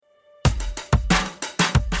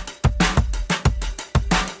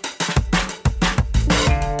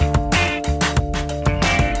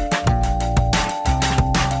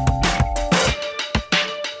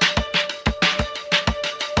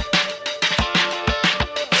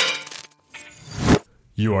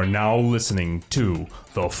You are now listening to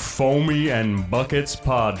the Foamy and Buckets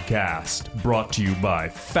podcast, brought to you by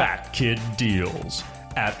Fat Kid Deals.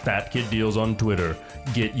 At Fat Kid Deals on Twitter.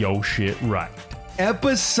 Get your shit right.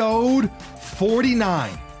 Episode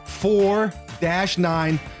 49,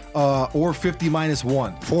 4-9, or 50 minus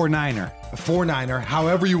 1. 4-9er,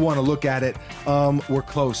 however you want to look at it. We're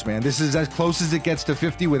close, man. This is as close as it gets to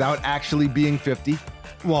 50 without actually being 50.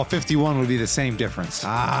 Well, 51 would be the same difference.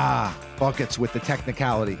 Buckets with the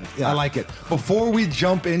technicality. Yeah. I like it. Before we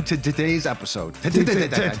jump into today's episode, do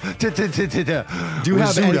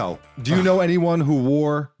you know anyone who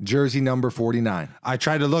wore jersey number 49? I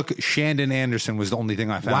tried to look. Shandon Anderson was the only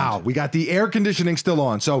thing I found. Wow, we got the air conditioning still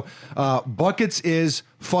on. So Buckets is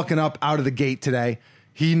fucking up out of the gate today.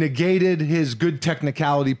 He negated his good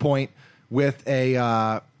technicality point with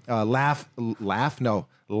a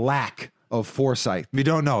lack of foresight. We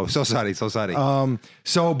don't know. So sorry.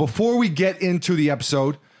 So before we get into the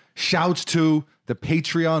episode, shouts to the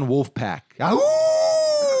Patreon Wolfpack.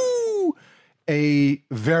 Ooh! A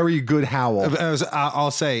very good howl. I'll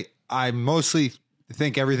say, I mostly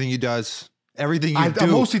think everything you do. I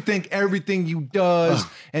mostly think everything you does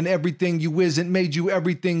and everything you isn't made you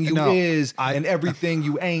everything you is and everything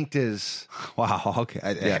you ain't is. Wow. Okay.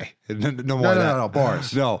 Yeah. No more of that. No.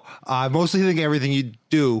 Bars. No. I mostly think everything you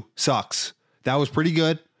do sucks. That was pretty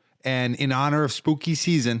good. And in honor of spooky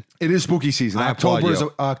season. It is spooky season.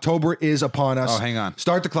 October is upon us. Oh, hang on.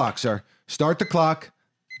 Start the clock, sir. Start the clock.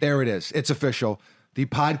 There it is. It's official. The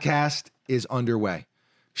podcast is underway.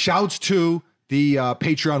 Shouts to the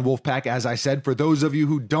Patreon Wolfpack. As I said, for those of you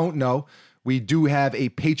who don't know, we do have a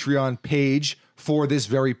Patreon page for this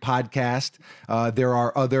very podcast. There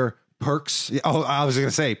are other perks. Oh, I was going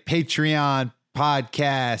to say Patreon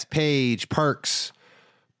podcast page perks.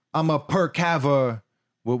 I'm a perk haver.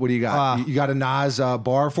 What do you got? You got a Nas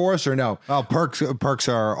bar for us or no? Oh, perks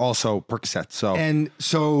are also Percocets.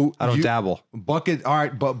 So I don't dabble. Bucket. All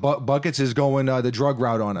right, but Buckets is going the drug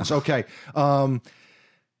route on us. Okay.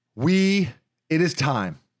 It is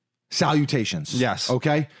time. Salutations. Yes.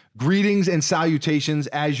 Okay. Greetings and salutations.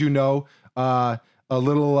 As you know, a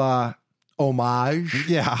little homage.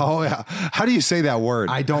 Yeah. Oh, yeah. How do you say that word?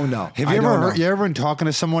 I don't know. Have you ever been talking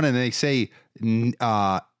to someone and they say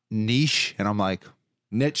niche, and I'm like,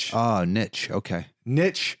 niche. Oh, niche. Okay.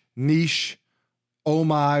 Niche,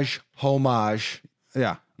 homage.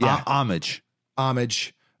 Yeah. Homage.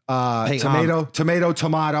 Hey,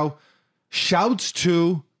 tomato. Shouts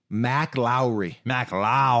to Mac Lowry. Yeah.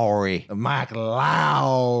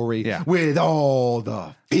 With all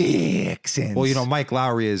the fixins. Well, Mike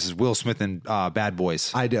Lowry is Will Smith in Bad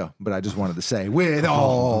Boys. I do, but I just wanted to say, with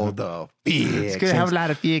all the fixins. It's going to have a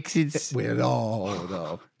lot of fixins. With all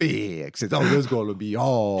the fixins. Oh, there's going to be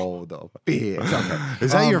all the fixins. Okay.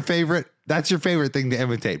 Is that your favorite? That's your favorite thing to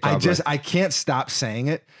imitate, probably. I can't stop saying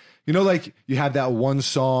it. Like you have that one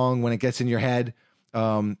song when it gets in your head.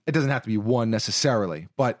 It doesn't have to be one necessarily,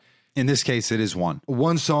 but in this case, it is one.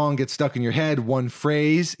 One song gets stuck in your head, one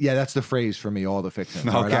phrase. Yeah, that's the phrase for me, all the fixins.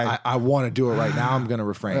 Okay. Right? I want to do it right now. I'm going to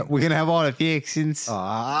refrain. We're going to have all the fixins.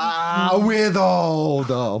 With all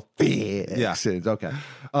the fixins. Yeah. Okay.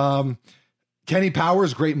 Kenny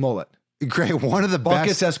Powers, great mullet. Great. One of the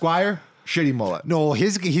Buckets best. Esquire, shitty mullet. No,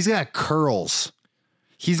 he's got curls.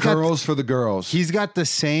 He's curls for the girls. He's got the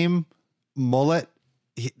same mullet.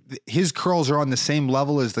 His curls are on the same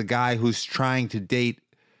level as the guy who's trying to date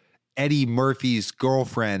Eddie Murphy's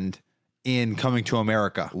girlfriend in Coming to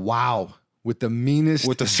America. Wow. With the meanest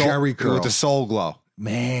Jerry curl. With the soul glow.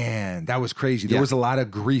 Man, that was crazy. There was a lot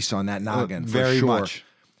of grease on that noggin. Very for sure. much.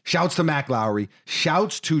 Shouts to Mac Lowry.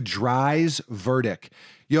 Shouts to Dry's Verdict.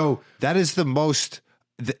 Yo. That is the most...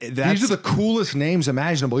 these are the coolest names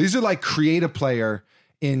imaginable. These are like create a player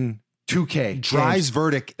in 2K. Dry's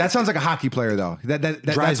Verdict. That sounds like a hockey player, though.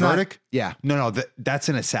 Dry's Verdict? Yeah. No, that's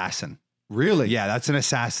an assassin. Really? Yeah, that's an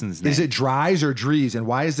assassin's name. Is it Dry's or Drees? And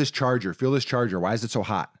why is this charger? Feel this charger. Why is it so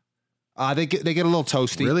hot? They get a little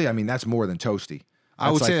toasty. Really? I mean, that's more than toasty.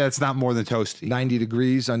 I would say that's not more than toasty. 90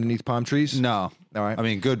 degrees underneath palm trees? No. All right. I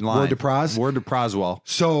mean, good line. Word to Praz? Word to Proswell.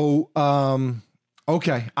 So,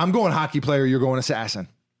 okay. I'm going hockey player. You're going assassin.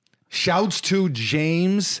 Shouts to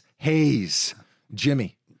James Hayes.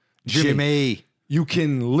 Jimmy. You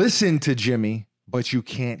can listen to Jimmy, but you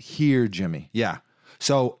can't hear Jimmy. Yeah.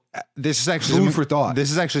 So this is actually food for thought.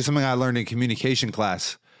 This is actually something I learned in communication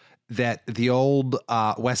class, that the old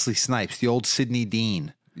Wesley Snipes, the old Sidney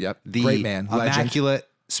Dean. Yep. The great man. immaculate,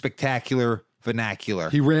 spectacular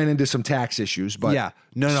vernacular. He ran into some tax issues, but yeah.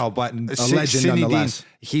 No, but a legend Sidney nonetheless. Dean,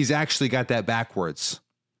 he's actually got that backwards.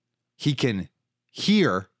 He can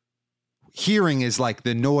hear Hearing is like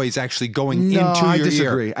the noise actually going No, into I your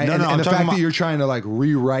disagree. ear. And the fact that you're trying to like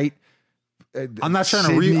rewrite. I'm not trying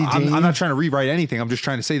to I'm not trying to rewrite anything. I'm just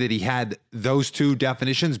trying to say that he had those two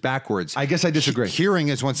definitions backwards. I guess I disagree. Hearing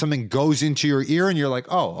is when something goes into your ear and you're like,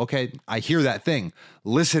 oh, okay, I hear that thing.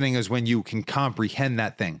 Listening is when you can comprehend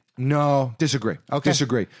that thing. No, disagree. Okay.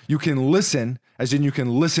 Disagree. You can listen, as in you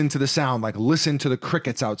can listen to the sound, like listen to the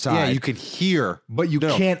crickets outside. Yeah, you can hear. But you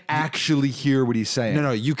can't actually hear what he's saying.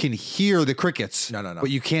 No, you can hear the crickets. No. But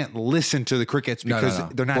you can't listen to the crickets because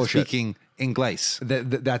they're not Bullshit. speaking English.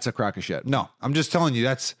 That's a crock of shit. No, I'm just telling you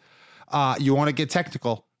that's, you want to get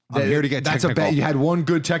technical. I'm here to get that's technical. You had one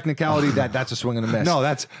good technicality that's a swing and a miss. No,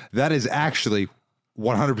 that is actually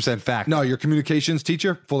 100% fact. No, your communications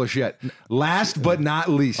teacher, full of shit. Last but not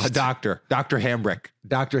least, A doctor, Dr. Hambrick.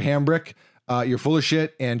 Dr. Hambrick, you're full of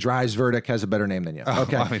shit, and Dry's verdict has a better name than you.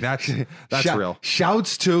 Okay. I mean, that's real.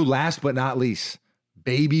 Shouts to, last but not least,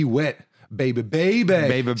 Baby Wit. Baby.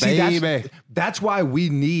 Baby. That's why we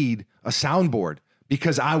need a soundboard,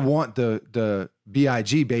 because I want the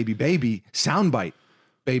BIG baby soundbite.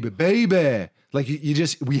 Baby. Like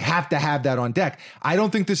we have to have that on deck. I don't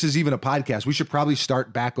think this is even a podcast. We should probably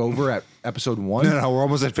start back over at episode 1. No, we're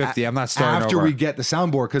almost at 50. I'm not starting after over. we get the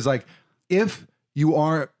soundboard, because like if you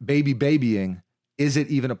aren't babying, is it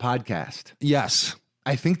even a podcast? Yes.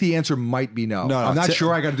 I think the answer might be no. No, I'm not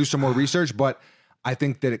sure. I got to do some more research, but I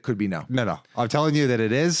think that it could be no. No. I'm telling you that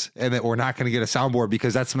it is, and that we're not going to get a soundboard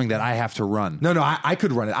because that's something that I have to run. No, I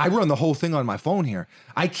could run it. I run the whole thing on my phone here.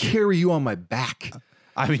 I carry you on my back.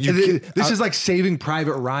 I mean, this is like Saving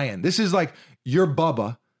Private Ryan. This is like you're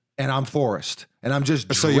Bubba and I'm Forrest, and I'm just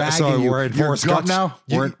dragging you. We're in Forrest Gump now.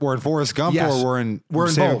 We're in Forrest Gump, yes, or we're in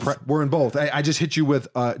both. We're in both. I just hit you with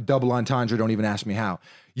double entendre. Don't even ask me how.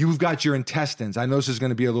 You've got your intestines. I know this is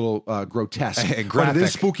going to be a little grotesque, but it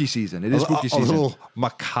is spooky season. It is spooky season. A little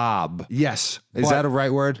macabre. Yes, is that a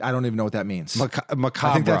right word? I don't even know what that means. Macabre.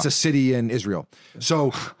 I think that's a city in Israel.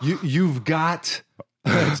 So you've got.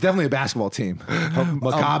 It's definitely a basketball team.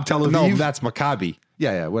 Macabre Tel Aviv. No, that's Maccabi.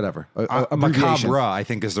 Yeah, whatever. Macabre, I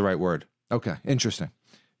think, is the right word. Okay, interesting.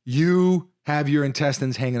 You have your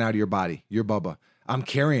intestines hanging out of your body. You're Bubba. I'm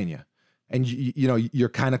carrying you, and you're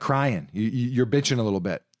kind of crying. You're bitching a little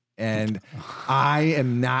bit, and I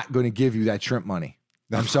am not going to give you that shrimp money.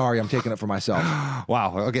 I'm sorry. I'm taking it for myself.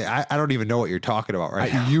 Wow. Okay. I don't even know what you're talking about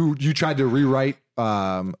right now. You tried to rewrite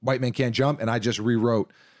White Man Can't Jump, and I just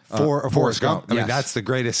rewrote. Forrest Gump. I mean, yes. that's the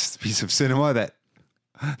greatest piece of cinema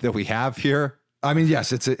that we have here. I mean,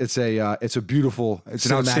 yes, it's a beautiful, it's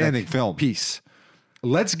an outstanding film piece.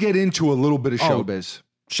 Let's get into a little bit of showbiz.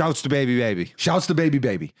 Shouts to Baby. Shouts to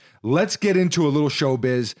Baby. Let's get into a little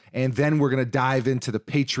showbiz, and then we're gonna dive into the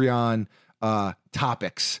Patreon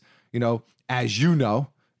topics. As you know,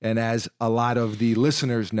 and as a lot of the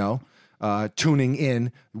listeners know, tuning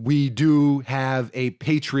in, we do have a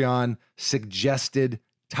Patreon suggested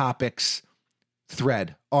topics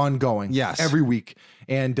thread ongoing. Yes. Every week.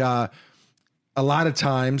 And a lot of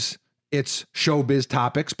times it's showbiz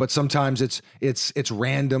topics, but sometimes it's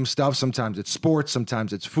random stuff. Sometimes it's sports,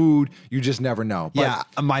 sometimes it's food. You just never know. But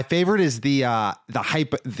my favorite is the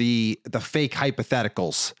fake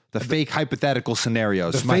hypotheticals. The fake hypothetical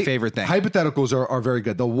scenarios. My favorite thing. Hypotheticals are very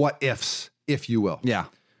good. The what ifs, if you will. Yeah.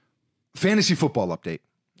 Fantasy football update.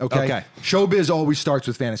 Okay. Showbiz always starts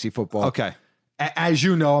with fantasy football. Okay. As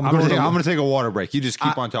you know, I'm going to take a water break. You just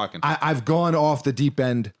keep on talking. I've gone off the deep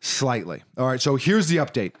end slightly. All right. So here's the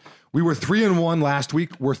update. We were 3-1 last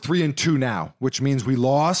week. We're 3-2 now, which means we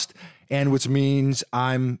lost, and which means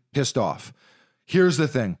I'm pissed off. Here's the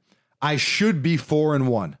thing. I should be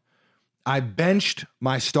 4-1. I benched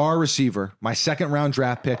my star receiver, my second round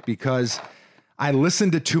draft pick, because I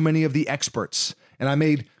listened to too many of the experts, and I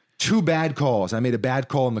made 2 bad calls. I made a bad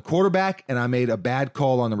call on the quarterback, and I made a bad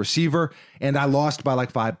call on the receiver, and I lost by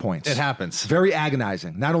like 5 points. It happens. Very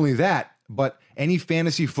agonizing. Not only that, but any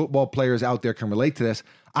fantasy football players out there can relate to this.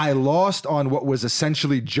 I lost on what was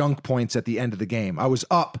essentially junk points at the end of the game. I was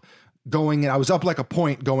up like a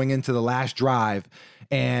point going into the last drive,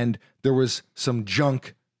 and there was some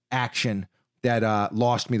junk action that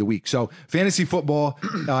lost me the week. So fantasy football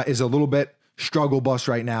is a little bit struggle bus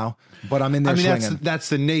right now, but I'm in there swinging. That's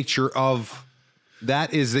the nature of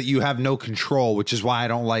that, is that you have no control, which is why I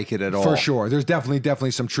don't like it at all. For sure. There's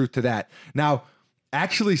definitely some truth to that. Now,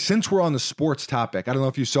 actually, since we're on the sports topic, I don't know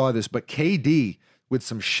if you saw this, but KD with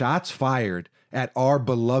some shots fired at our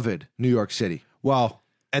beloved New York City. Well,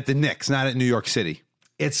 at the Knicks, not at New York City.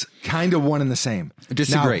 It's kind of one and the same. I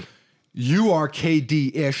disagree. Now, you are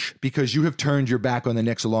KD-ish because you have turned your back on the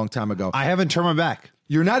Knicks a long time ago. I haven't turned my back.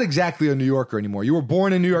 You're not exactly a New Yorker anymore. You were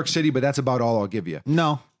born in New York City, but that's about all I'll give you.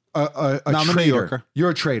 No. a No, I'm a New traitor. Yorker. You're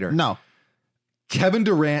a traitor. No. Kevin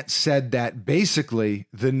Durant said that basically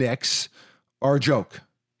the Knicks are a joke.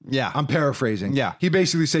 Yeah. I'm paraphrasing. Yeah. He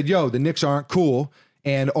basically said, yo, the Knicks aren't cool.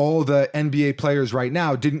 And all the NBA players right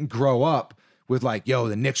now didn't grow up with like, yo,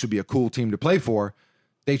 the Knicks would be a cool team to play for.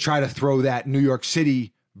 They try to throw that New York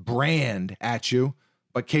City brand at you.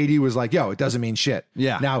 But KD was like, yo, it doesn't mean shit.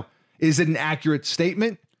 Yeah. Now, is it an accurate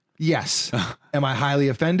statement? Yes. Am I highly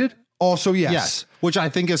offended? Also, yes. Yes. Which I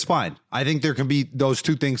think is fine. I think there can be, those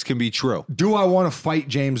two things can be true. Do I want to fight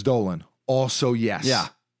James Dolan? Also, yes. Yeah.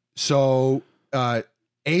 So, A,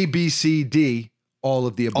 B, C, D, all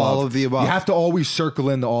of the above. All of the above. You have to always circle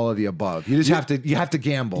in the all of the above. You just have to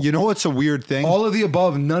gamble. You know what's a weird thing? All of the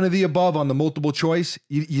above, none of the above on the multiple choice.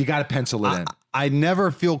 You got to pencil it in. I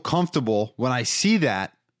never feel comfortable when I see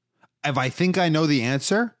that if I think I know the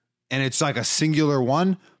answer and it's like a singular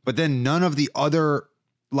one, but then none of the other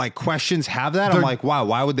like questions have that. I'm like, wow,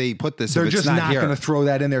 why would they put this? They're if it's just not here? going to throw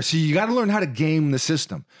that in there. See, you got to learn how to game the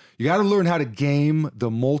system. You got to learn how to game the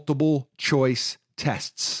multiple choice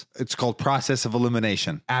tests. It's called process of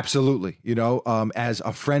elimination. Absolutely. You know, as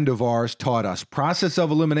a friend of ours taught us, process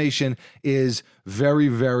of elimination is very,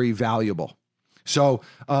 very valuable. So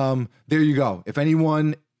there you go. If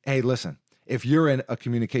anyone, hey, listen, if you're in a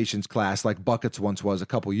communications class like Buckets once was a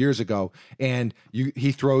couple years ago, and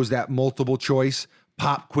he throws that multiple choice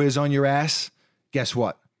pop quiz on your ass, guess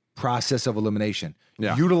what? Process of elimination.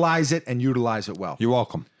 Yeah. Utilize it and utilize it well. You're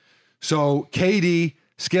welcome. So KD,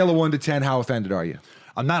 scale of 1 to 10, how offended are you?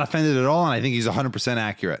 I'm not offended at all, and I think he's 100%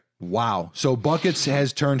 accurate. Wow. So Buckets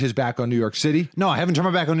has turned his back on New York City. No, I haven't turned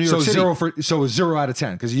my back on New York City. So a 0 out of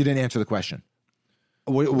 10 because you didn't answer the question.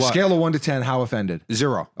 What? Scale of 1 to 10, how offended?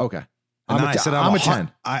 0. Okay. And then I said I'm I'm a a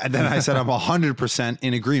 10. Then I said I'm 100%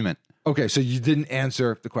 in agreement. Okay, so you didn't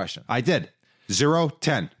answer the question. I did. 0,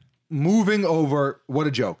 10. Moving over, what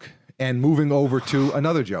a joke. And moving over to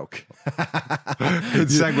another joke. Good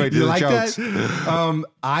segue to You the like jokes. that?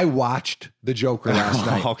 I watched The Joker last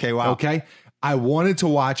night. Okay, wow. Okay. I wanted to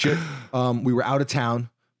watch it. We were out of town,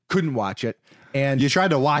 couldn't watch it. And You tried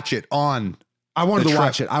to watch it on. I wanted the to trip.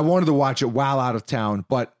 watch it. I wanted to watch it while out of town,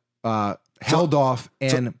 but held off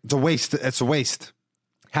and It's a waste. It's a waste.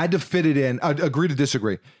 had to fit it in. Agree to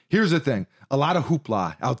disagree. Here's the thing. A lot of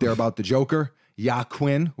hoopla out there about the Joker.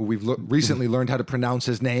 Yaquin, who we've recently learned how to pronounce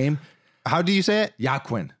his name. How do you say it?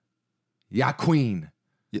 Yaquin. Yaquin.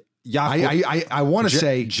 Yaquin. I want to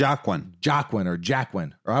say Jaquin. Jacquin or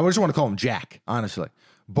Jacquin, or I just want to call him Jack, honestly.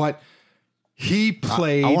 But he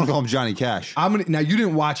played. I want to call him Johnny Cash. Now you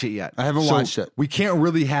didn't watch it yet. I haven't watched it. We can't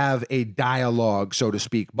really have a dialogue, so to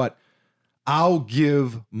speak, but I'll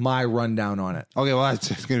give my rundown on it. Okay, well,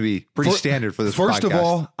 it's going to be pretty standard for this First podcast. of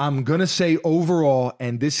all, I'm going to say overall,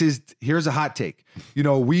 and here's a hot take. You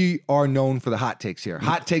know, we are known for the hot takes here.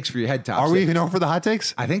 Hot takes for your head tops. Are we even known for the hot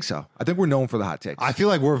takes? I think so. I think we're known for the hot takes. I feel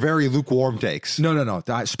like we're very lukewarm takes. No.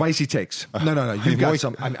 Spicy takes. No. You've got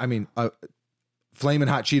some. I mean, Flamin'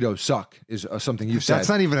 Hot Cheetos suck is something you've said. That's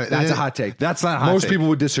not even that's a hot take. That's not a hot Most take. people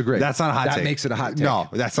would disagree. That's not a hot take. That makes it a hot take. No,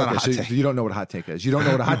 that's not a hot take. So you don't know what a hot take is. You don't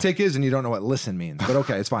know what a hot take is, and you don't know what listen means. But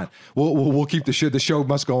okay, it's fine. We'll keep the show. The show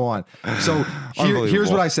must go on. So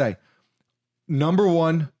here's what I say. Number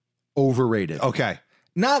 1, overrated. Okay.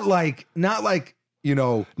 Not like you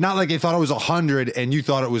know, Not like they thought it was 100 and you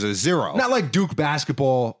thought it was a 0. not like Duke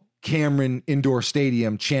basketball. Cameron Indoor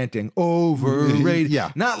Stadium chanting overrated.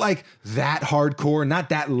 Yeah. Not like that hardcore, not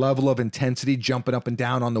that level of intensity jumping up and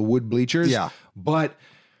down on the wood bleachers. Yeah. But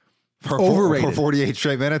for overrated. For 48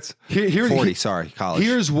 straight minutes? 40, sorry, college.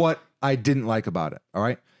 Here's what I didn't like about it. All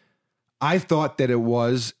right. I thought that it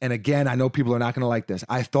was, and again, I know people are not going to like this.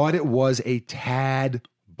 I thought it was a tad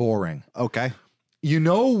boring. Okay. You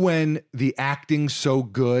know, when the acting's so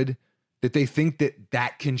good that they think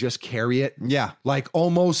that can just carry it. Yeah. Like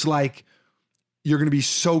almost like you're going to be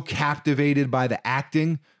so captivated by the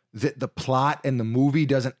acting that the plot and the movie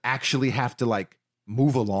doesn't actually have to like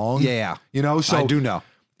move along. Yeah. You know, so I do know.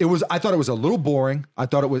 I thought it was a little boring. I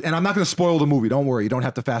thought it was, and I'm not going to spoil the movie. Don't worry. You don't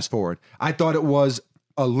have to fast forward. I thought it was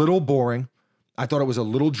a little boring. I thought it was a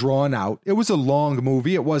little drawn out. It was a long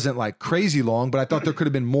movie. It wasn't like crazy long, but I thought there could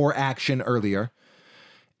have been more action earlier.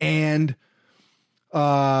 And,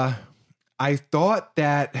 I thought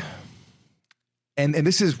that, and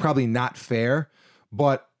this is probably not fair,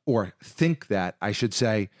 or think that I should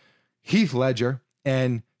say, Heath Ledger,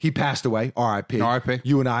 and he passed away, R.I.P. R.I.P.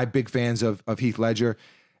 You and I, big fans of Heath Ledger.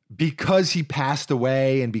 Because he passed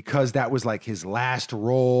away and because that was like his last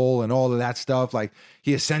role and all of that stuff, like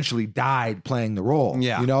he essentially died playing the role.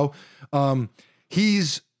 Yeah. You know,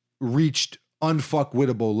 he's reached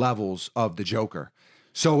unfuckwittable levels of the Joker.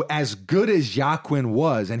 So as good as Joaquin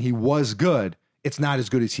was, and he was good, it's not as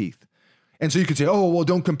good as Heath. And so you could say, oh, well,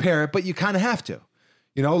 don't compare it, but you kind of have to.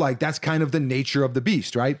 You know, like that's kind of the nature of the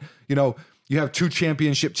beast, right? You know, you have 2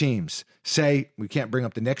 championship teams. Say, we can't bring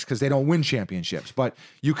up the Knicks because they don't win championships, but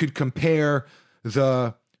you could compare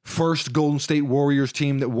the first Golden State Warriors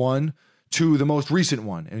team that won to the most recent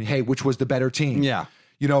one. And hey, which was the better team? Yeah.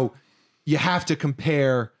 You know, you have to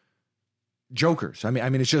compare jokers. I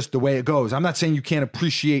mean, it's just the way it goes. I'm not saying you can't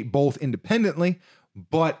appreciate both independently,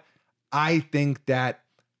 but I think that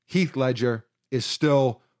Heath Ledger is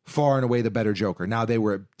still far and away the better Joker. Now, they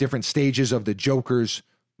were at different stages of the Joker's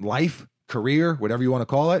life, career, whatever you want to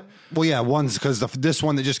call it. Well, yeah, one's because this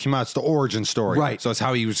one that just came out, it's the origin story. Right. So it's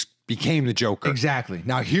how he became the Joker. Exactly.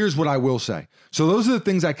 Now, here's what I will say. So those are the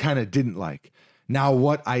things I kind of didn't like. Now,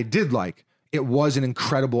 what I did like, it was an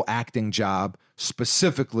incredible acting job,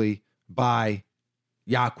 specifically by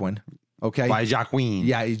Joaquin. Okay. By Joaquin.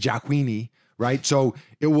 Yeah, Joaquini, right? So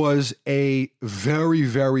it was a very,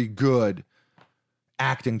 very good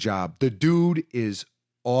acting job. The dude is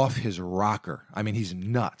off his rocker. I mean, he's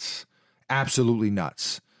nuts. Absolutely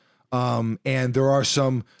nuts. And there are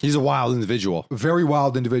some He's a wild individual. very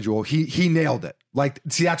wild individual. He nailed it. Like,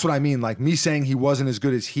 see, that's what I mean. Like, me saying he wasn't as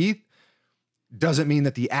good as Heath doesn't mean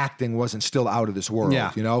that the acting wasn't still out of this world,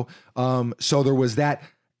 Yeah. you know? So there was that.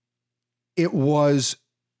 It was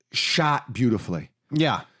shot beautifully.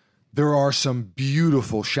 Yeah. There are some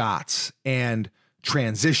beautiful shots and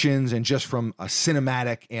transitions, and just from a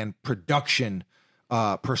cinematic and production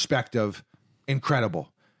perspective,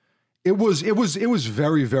 incredible. It was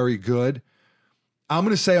very, very good. I'm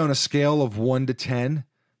going to say on a scale of 1 to 10,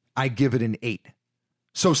 I give it an 8.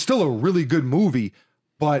 So still a really good movie,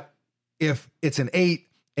 but if it's an 8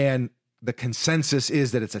 and the consensus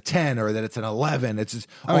is that it's a 10 or that it's an 11, it's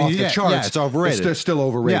off the charts. Yeah, it's overrated. It's still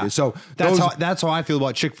overrated. Yeah. So That's how I feel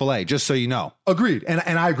about Chick-fil-A, just so you know. agreed. And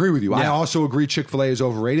I agree with you. I Yeah. also agree Chick-fil-A is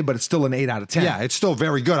overrated, but it's still an 8 out of 10. Yeah, it's still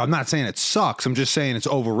very good. I'm not saying it sucks. I'm just saying it's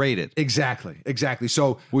overrated. Exactly.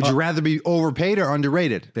 So Would you rather be overpaid or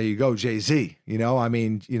underrated? there you go, Jay-Z. You know, I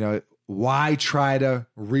mean, you know, why try to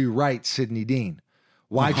rewrite Sidney Dean?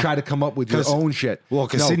 Why try to come up with your 'Cause- own shit? Well,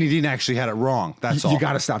 because No, Sidney Dean actually had it wrong. That's all. you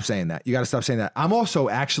got to stop saying that. You got to stop saying that. I'm also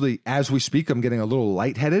actually, as we speak, I'm getting a little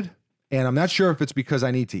lightheaded, and I'm not sure if it's because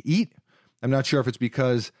I need to eat. I'm not sure if it's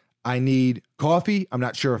because I need coffee. I'm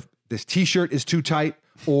not sure if this T-shirt is too tight,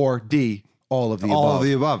 or D, all of the all above. of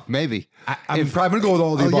the above, maybe. I'm probably gonna go with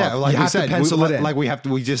all of the above. Yeah, like you we have said, to pencil it in. like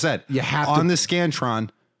we just said. You have to- on the Scantron,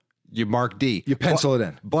 you mark D. You pencil it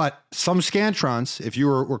in. But some Scantrons, if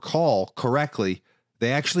you recall correctly,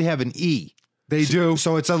 they actually have an E. They do.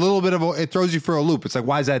 So it's a little bit of it throws you for a loop. It's like,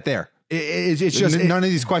 why is that there? It's just None of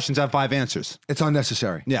these questions have 5 answers. it's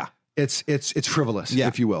unnecessary. Yeah. It's frivolous, Yeah.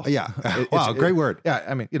 if you will. Yeah. It- Wow, great word. Yeah,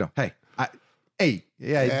 I mean, you know, hey, I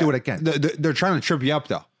do what I can. They're trying to trip you up,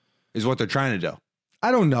 though, is what they're trying to do. I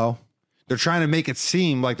don't know. They're trying to make it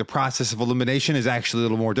seem like the process of elimination is actually a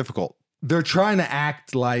little more difficult. They're trying to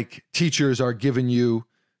act like teachers are giving you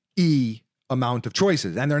E amount of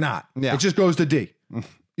choices, and they're not. Yeah. It just goes to D.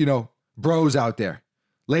 You know, bros out there,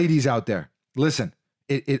 ladies out there, listen.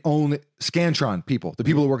 It only Scantron people, the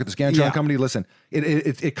people that work at the Scantron Yeah. company, listen.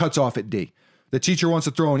 It cuts off at D. The teacher wants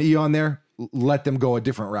to throw an E on there. Let them go a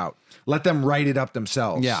different route. Let them write it up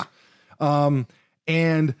themselves. Yeah.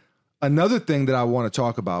 And another thing that I want to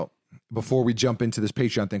talk about before we jump into this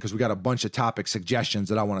Patreon thing, because we got a bunch of topic suggestions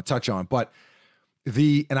that I want to touch on, but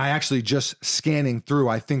and I actually just scanning through,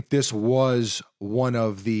 I think this was one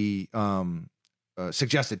of the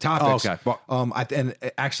suggested topics. Oh, okay. And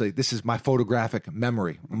actually, this is my photographic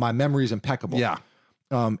memory. My memory is impeccable. Yeah.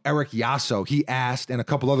 Eric Yasso, he asked, and a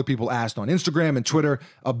couple other people asked on Instagram and Twitter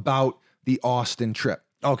about the Austin trip.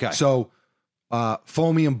 Okay. So,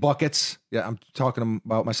 Foamy and Buckets. Yeah, I'm talking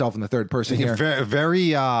about myself in the third person here.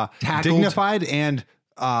 Very dignified and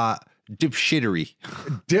dipshittery.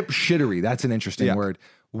 Dipshittery. That's an interesting Yeah. word.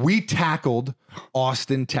 We tackled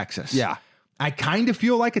Austin, Texas. Yeah. I kind of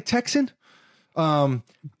feel like a Texan. I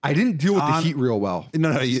didn't deal with the heat real well.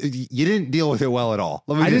 No, you didn't deal with it well at all.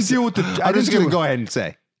 I didn't deal with the. I'm just going to go ahead and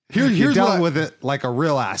say. You Here's dealt what with it like a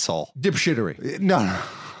real asshole. dipshittery. No.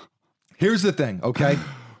 Here's the thing, okay?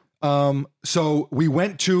 So we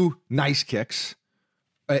went to Nice Kicks,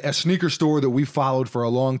 a sneaker store that we followed for a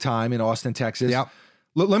long time in Austin, Texas. Yep.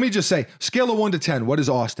 Let me just say, scale of 1 to 10, what is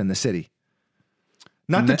Austin, the city?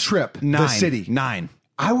 Not the trip, the city. 9.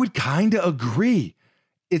 I would kind of agree.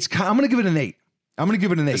 I'm going to give it an 8. I'm going to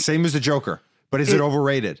give it an 8. Same as the Joker, but is it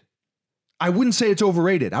overrated? I wouldn't say it's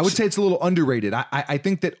overrated. I would say it's a little underrated. I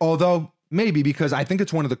think that, although maybe, because I think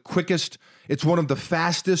it's one of the quickest, it's one of the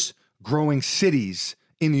fastest growing cities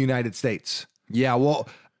in the United States. Yeah, well,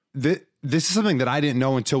 this is something that I didn't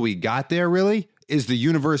know until we got there, really, is the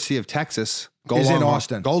University of Texas. Is in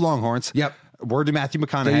Austin. Go Longhorns. Yep. Word to Matthew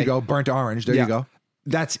McConaughey. There you go. Burnt orange. There Yeah. you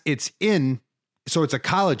go. So it's a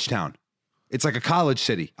college town. It's like a college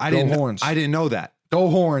city. I Go didn't Horns. know that. Go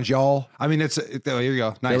Horns, y'all. I mean, here you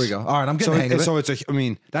go. Nice. There we go. All right, I'm getting so, the hang of it.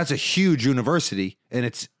 So that's a huge university, and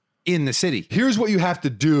it's in the city. Here's what you have to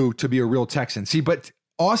do to be a real Texan. See, but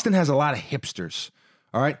Austin has a lot of hipsters.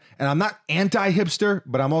 All right. And I'm not anti-hipster,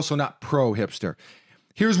 but I'm also not pro-hipster.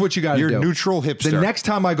 Here's what you got to do. You're neutral hipster. The next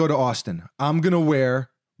time I go to Austin, I'm going to wear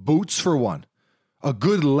boots for one. A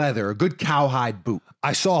good leather, a good cowhide boot.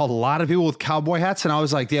 I saw a lot of people with cowboy hats, and I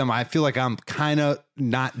was like, damn, I feel like I'm kind of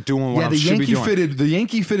not doing what I should be doing. The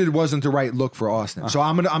Yankee fitted wasn't the right look for Austin. So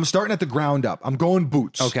I'm starting at the ground up. I'm going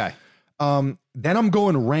boots. Okay. Then I'm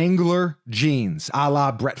going Wrangler jeans, a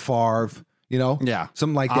la Brett Favre, Yeah.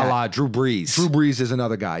 something like A that. la Drew Brees. Drew Brees is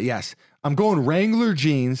another guy. Yes. I'm going Wrangler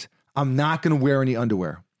jeans. I'm not going to wear any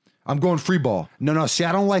underwear. I'm going free ball. No. See,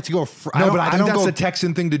 I don't like to go. But I think that's the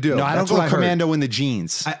Texan thing to do. No, I don't That's go what I heard. commando in the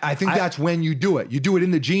jeans. I think that's when you do it. You do it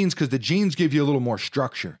in the jeans because the jeans give you a little more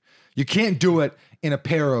structure. You can't do it in a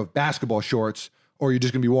pair of basketball shorts or you're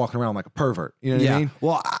just going to be walking around like a pervert. You know what I mean?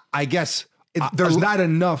 Well, I guess There's not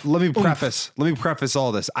enough. Let me preface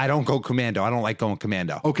all this. I don't go commando. I don't like going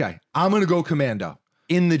commando. Okay. I'm going to go commando.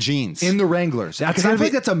 In the jeans. In the Wranglers. Because I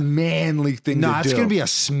think that's a manly thing to do. No, it's going to be a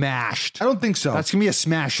smashed. I don't think so. That's going to be a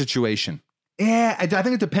smash situation. Yeah, I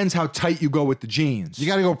think it depends how tight you go with the jeans. You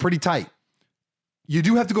got to go pretty tight. You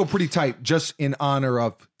do have to go pretty tight just in honor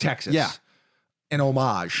of Texas. Yeah. An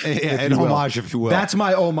homage. An homage, if you will. That's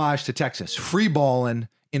my homage to Texas. Free balling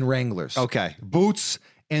in Wranglers. Okay. Boots.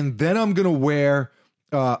 And then I'm going to wear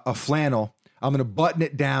a flannel. I'm going to button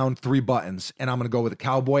it down 3 buttons. And I'm going to go with a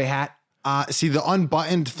cowboy hat. See, the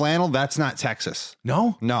unbuttoned flannel, that's not Texas.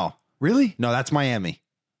 No? No. Really? No, that's Miami.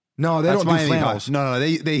 No, they That's don't do Miami. flannels. No, they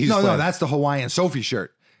use No, flannel. that's the Hawaiian Sophie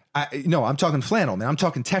shirt. No, I'm talking flannel, man. I'm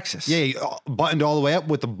talking Texas. Yeah, buttoned all the way up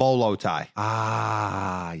with the bolo tie.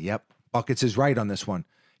 Yep. Buckets is right on this one.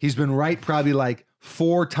 He's been right probably like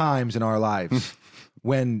 4 times in our lives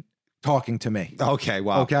when talking to me. Okay,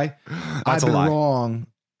 wow. Okay? That's I've been a lie. wrong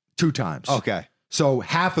 2 times. Okay. So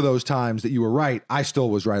half of those times that you were right, I still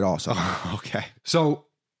was right also. Okay. So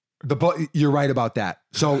you're right about that.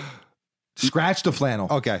 So scratch the flannel.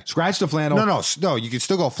 Okay. Scratch the flannel. No, you can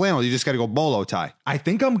still go flannel. You just got to go bolo tie. I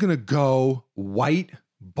think I'm going to go white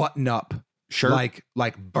button up Shirt?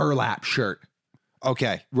 like burlap shirt,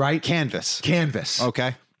 Okay. right? Canvas. Canvas.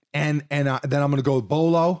 Okay. And then I'm going to go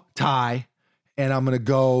bolo tie, and I'm going to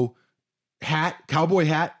go cowboy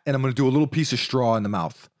hat, and I'm going to do a little piece of straw in the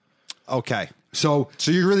mouth. Okay. So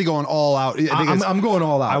you're really going all out. I'm going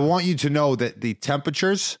all out. I want you to know that the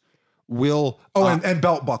temperatures will. and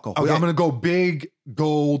belt buckle. Okay. I'm going to go big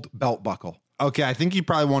gold belt buckle. Okay. I think you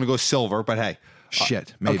probably want to go silver, but hey.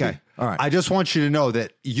 Shit. Maybe. Okay. All right. I just want you to know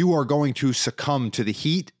that you are going to succumb to the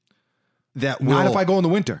heat. That will. Not if I go in the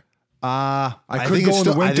winter. I could think go it's in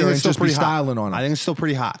the still- I winter think it's and still just be pretty hot. styling on it. I think it's still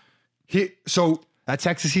pretty hot. So That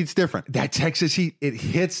Texas heat's different. that Texas heat, it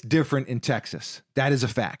hits different in Texas. That is a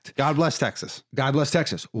fact. God bless Texas. God bless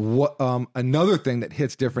Texas. What another thing that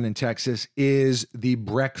hits different in Texas is the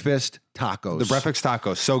breakfast tacos. The breakfast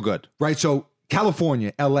tacos, so good. Right. So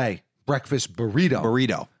California, LA, breakfast burrito.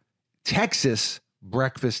 Burrito. Texas,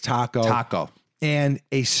 breakfast taco. Taco. And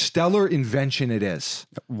a stellar invention it is.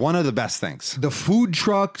 One of the best things. The food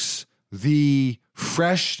trucks, the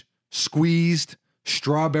fresh squeezed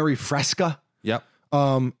strawberry fresca. Yep.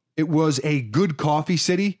 It was a good coffee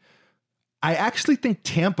city. I actually think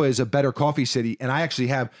Tampa is a better coffee city. And I actually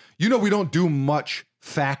have, we don't do much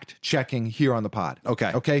fact checking here on the pod.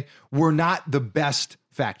 Okay. Okay. We're not the best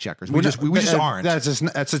fact checkers. We just aren't. That's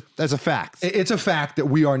a fact. It's a fact that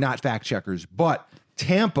we are not fact checkers, but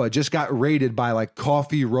Tampa just got rated by like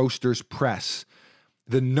Coffee Roasters Press,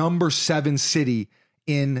 the number 7 city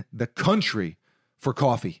in the country for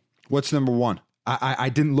coffee. What's number 1? I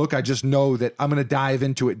didn't look. I just know that I'm going to dive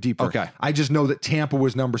into it deeper. Okay. I just know that Tampa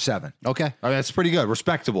was number 7. Okay. All right, that's pretty good.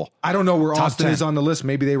 Respectable. I don't know where Top Austin 10. is on the list.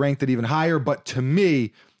 Maybe they ranked it even higher, but to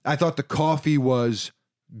me, I thought the coffee was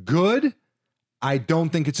good. I don't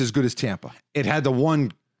think it's as good as Tampa. It had the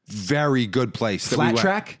one very good place. That Flat we went.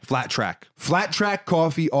 Track? Flat Track. Flat Track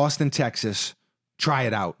Coffee, Austin, Texas. Try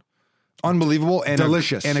it out. Unbelievable and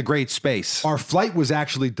Delicious. and a great space. Our flight was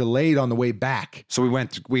actually delayed on the way back. So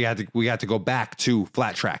we had to go back to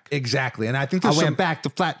Flat Track. Exactly. And I think I there's went back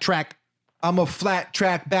to Flat Track. I'm a flat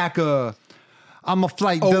track backer. I'm a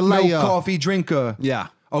flight Oat milk delayer. coffee drinker. Yeah.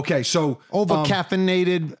 Okay, so Over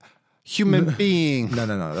caffeinated human being.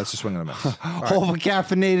 No. That's a swing and a miss.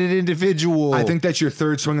 Overcaffeinated individual. I think that's your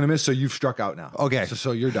third swing and a miss, so you've struck out now. Okay.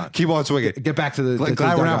 So you're done. Keep on swinging. Get back to the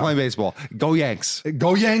Glad we're not dugout. playing baseball. Go Yanks.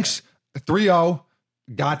 Go Yanks. 3-0.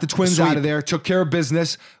 Got the Twins Sweep. out of there. Took care of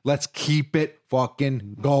business. Let's keep it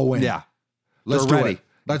fucking going. Yeah. Let's They're do ready. it.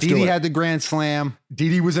 Let's do Didi it. had the grand slam.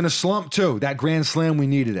 Didi was in a slump too. That grand slam, we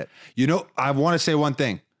needed it. You know, I want to say one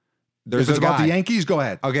thing. There's If it's a about guy. the Yankees, go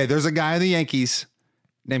ahead. Okay, there's a guy in the Yankees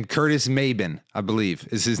named Curtis Mabin, I believe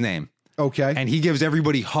is his name. Okay. And he gives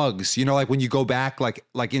everybody hugs. You know, like when you go back like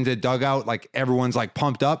into the dugout, like everyone's like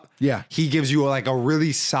pumped up. Yeah. He gives you like a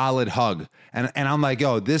really solid hug. And I'm like,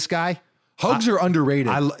 yo, this guy, Hugs are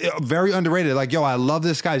underrated. very underrated. Like, yo, I love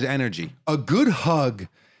this guy's energy. A good hug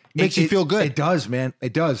Makes you feel good. It does, man.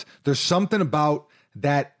 It does. There's something about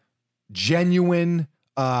that genuine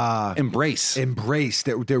Embrace. embrace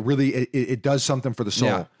that really it does something for the soul.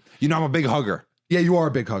 Yeah. You know, I'm a big hugger. Yeah, you are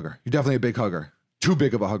a big hugger. You're definitely a big hugger. Too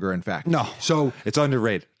big of a hugger, in fact. No. So It's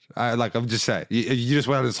underrated. I'm just saying. You just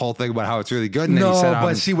went on this whole thing about how it's really good. And then no, you said,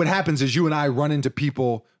 but see what happens is you and I run into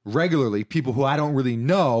people regularly, people who I don't really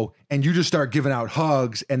know, and you just start giving out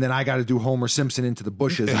hugs, and then I got to do Homer Simpson into the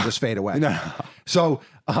bushes and just fade away. No. So,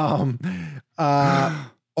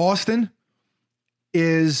 Austin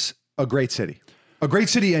is a great city. A great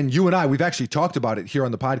city, and you and I, we've actually talked about it here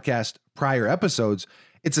on the podcast prior episodes.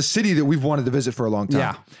 It's a city that we've wanted to visit for a long time.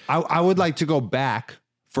 Yeah. I would like to go back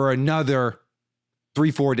for another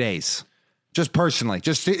 3-4 days. Just personally.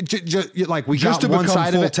 Just like we Just got to one become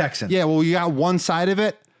side full of it. Texan. Yeah, well, you got one side of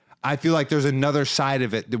it. I feel like there's another side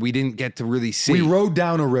of it that we didn't get to really see. We rode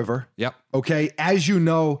down a river. Yep. Okay. As you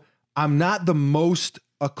know, I'm not the most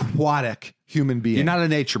aquatic human being. You're not a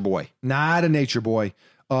nature boy. Not a nature boy.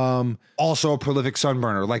 Also a prolific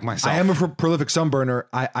sunburner like myself. I am a prolific sunburner.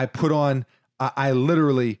 I put on, I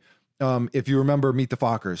literally, if you remember Meet the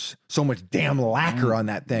Fockers, so much damn lacquer on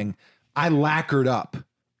that thing. I lacquered up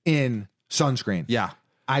in sunscreen. Yeah.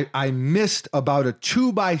 I missed about a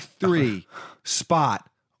 2x3 spot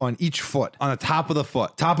on each foot. On the top of the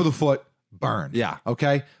foot. Top of the foot, burn. Yeah.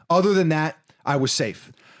 Okay. Other than that, I was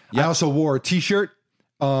safe. I also wore a t-shirt,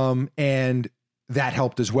 and that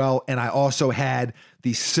helped as well. And I also had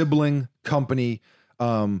the Sibling Company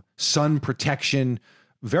sun protection,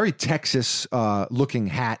 very Texas looking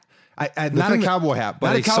hat. Not a cowboy hat, but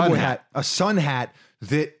not a cowboy sun hat. A sun hat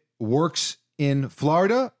that works in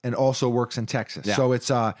Florida and also works in Texas. Yeah. So it's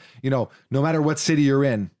no matter what city you're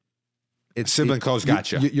in, it's Sibling Co's got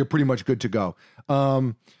you. You're pretty much good to go.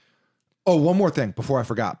 One more thing before I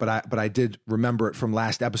forgot, but I did remember it from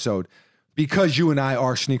last episode. Because you and I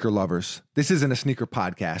are sneaker lovers, this isn't a sneaker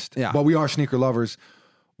podcast, but we are sneaker lovers.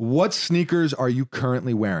 What sneakers are you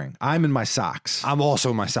currently wearing? I'm in my socks. I'm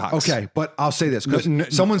also in my socks. Okay, but I'll say this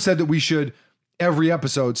because someone said that we should every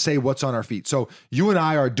episode say what's on our feet. So you and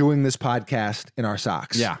I are doing this podcast in our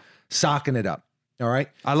socks. Yeah. Socking it up. All right.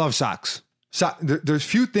 I love socks. So there's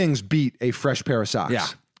few things beat a fresh pair of socks. Yeah,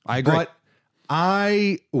 I agree. But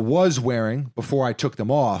I was wearing, before I took them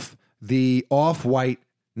off, the off-white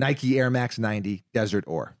Nike Air Max 90 Desert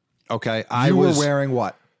Ore. Okay. You were wearing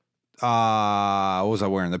what? What was I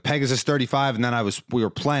wearing? The Pegasus 35, and then we were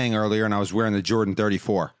playing earlier, and I was wearing the Jordan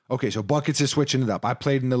 34. Okay, so Buckets is switching it up. I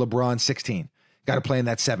played in the LeBron 16. Got to play in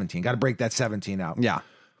that 17. Got to break that 17 out. Yeah.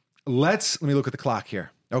 Let me look at the clock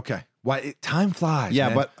here. Okay. Time flies. Yeah,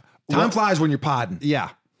 man. but time flies when you're podding. Yeah.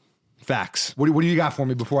 Facts. What do you got for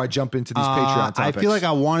me before I jump into these Patreon topics? I feel like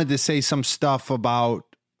I wanted to say some stuff about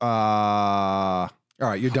all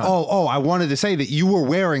right, you're done. Oh, I wanted to say that you were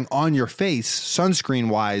wearing on your face, sunscreen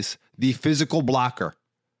wise, the physical blocker.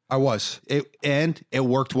 I was. It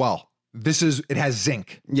worked well. It has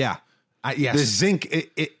zinc. Yeah. Yes. The zinc,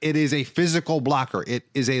 it is a physical blocker. It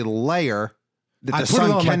is a layer that the I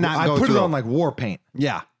sun put cannot go I put through. it on like war paint.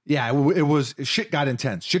 Yeah. Yeah, it was, shit got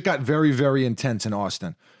intense. Shit got very, very intense in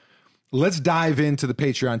Austin. Let's dive into the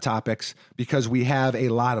Patreon topics because we have a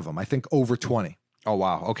lot of them. I think over 20. Oh,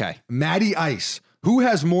 wow. Okay. Matty Ice. Who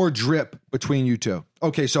has more drip between you two?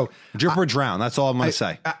 Okay, so Drip or drown. That's all I'm going to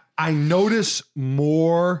say. I notice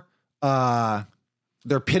more.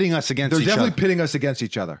 They're pitting us against They're each definitely other. pitting us against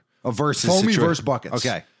each other. A versus Foamy situation. versus buckets.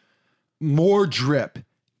 Okay. More drip.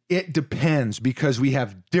 It depends because we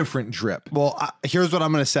have different drip. Well, here's what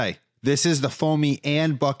I'm going to say. This is the Foamy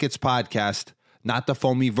and Buckets podcast, not the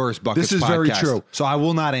Foamy versus Buckets podcast. This is very true. So I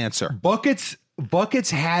will not answer. Buckets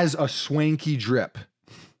has a swanky drip.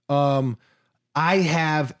 I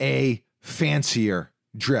have a fancier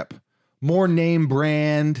drip, more name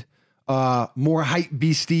brand, more hype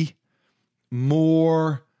beastie,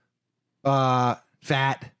 more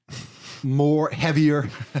fat. more heavier.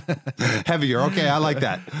 Heavier. Okay, I like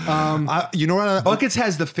that. You know what? Buckets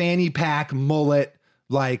has the fanny pack mullet,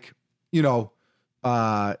 like,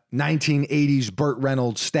 1980s Burt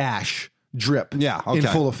Reynolds stash drip. Yeah, okay. In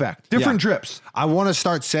full effect. Different drips. I want to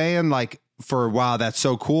start saying like for wow, that's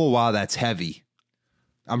so cool. Wow, that's heavy.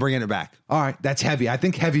 I'm bringing it back. All right, that's heavy. I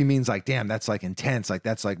think heavy means like, damn, that's like intense. Like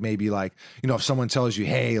that's like maybe like, if someone tells you,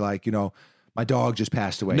 hey, like, my dog just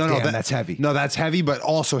passed away. No, that's heavy. No, that's heavy, but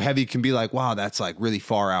also heavy can be like, wow, that's like really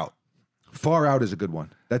far out. Far out is a good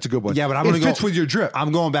one. That's a good one. Yeah, but it fits with your drip.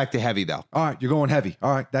 I'm going back to heavy though. All right, you're going heavy. All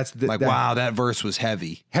right, that's wow, that verse was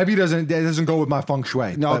heavy. Heavy doesn't go with my feng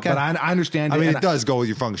shui. No, but I understand. I mean, it does go with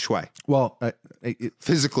your feng shui. Well,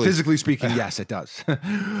 physically speaking, yes, it does.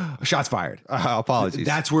 Shots fired. Apologies.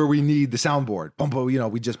 That's where we need the soundboard. Bump,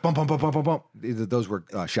 we just bump, bump, bump, bump, bump, bump. Those were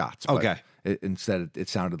shots. Okay. Instead, it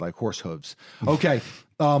sounded like horse hooves. Okay,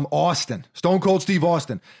 Austin, Stone Cold Steve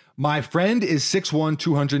Austin. My friend is 6'1",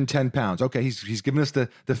 210 pounds. Okay, he's giving us the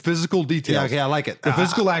physical details. Yeah, okay, I like it. The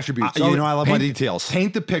physical attributes. I love my details.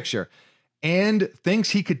 Paint the picture. And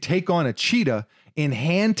thinks he could take on a cheetah in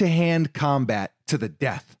hand-to-hand combat to the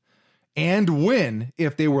death and win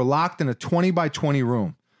if they were locked in a 20-by-20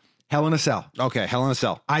 room. Hell in a Cell. Okay, Hell in a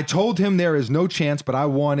Cell. I told him there is no chance, but I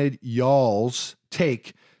wanted y'all's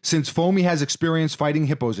take. Since Foamy has experience fighting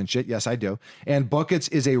hippos and shit, yes, I do, and Buckets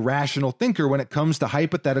is a rational thinker when it comes to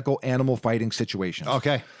hypothetical animal fighting situations.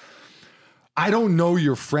 Okay. I don't know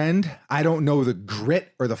your friend. I don't know the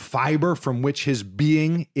grit or the fiber from which his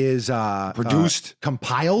being is produced,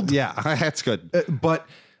 compiled. Yeah, that's good. But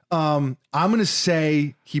I'm going to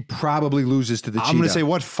say he probably loses to the cheetah. I'm going to say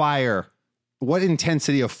what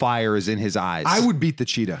intensity of fire is in his eyes? I would beat the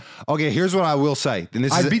cheetah. Okay, here's what I will say.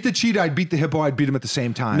 I'd beat the cheetah, I'd beat the hippo, I'd beat them at the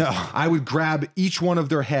same time. No. I would grab each one of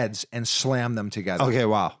their heads and slam them together. Okay,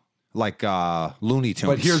 wow. Like Looney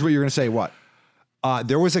Tunes. But here's what you're going to say, what?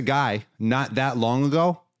 There was a guy not that long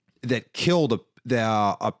ago that killed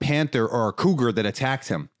a panther or a cougar that attacked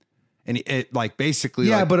him. And it like basically...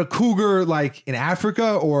 Yeah, but a cougar like in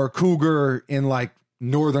Africa or a cougar in like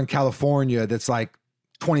Northern California that's like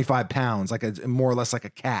 25 pounds, like more or less like a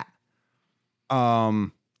cat.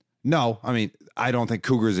 No, I mean, I don't think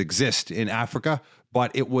cougars exist in Africa,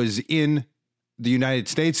 but it was in the United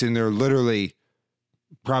States and they're literally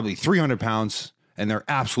probably 300 pounds and they're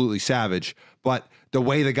absolutely savage. But the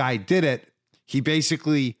way the guy did it, he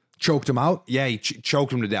basically choked him out. Yeah, he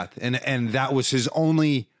choked him to death. And that was his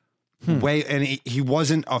only way. And he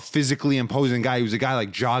wasn't a physically imposing guy. He was a guy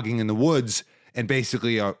like jogging in the woods and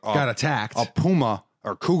basically got attacked. A puma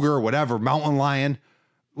or cougar or whatever, mountain lion,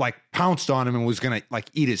 like pounced on him and was going to like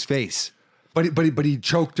eat his face. But he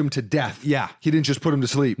choked him to death. Yeah. He didn't just put him to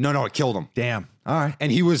sleep. No, it killed him. Damn. All right.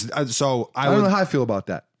 And he was, I don't know how I feel about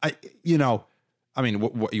that. I mean,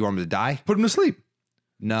 what you want him to die? Put him to sleep.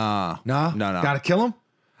 No. Gotta kill him?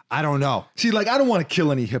 I don't know. See, like, I don't want to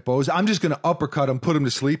kill any hippos. I'm just going to uppercut him, put him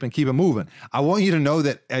to sleep, and keep him moving. I want you to know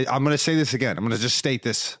that, I'm going to say this again. I'm going to just state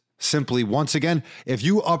this simply once again. If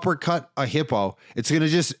you uppercut a hippo, it's going to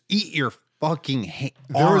just eat your fucking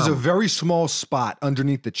arm. There is a very small spot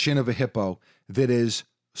underneath the chin of a hippo that is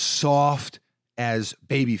soft as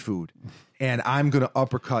baby food. And I'm going to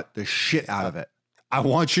uppercut the shit out of it. I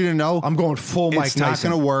want you to know. I'm going full Mike Tyson. It's not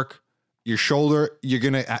going to work. Your shoulder, you're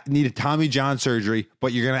going to need a Tommy John surgery,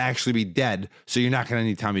 but you're going to actually be dead. So you're not going to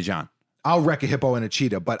need Tommy John. I'll wreck a hippo and a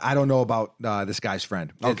cheetah, but I don't know about this guy's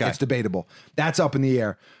friend. Okay. It's debatable. That's up in the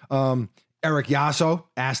air. Eric Yasso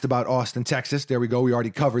asked about Austin, Texas. There we go. We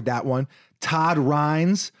already covered that one. Todd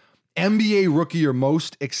Rines, NBA rookie you're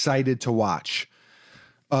most excited to watch.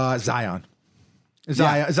 Zion.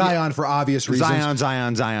 Zion for obvious reasons.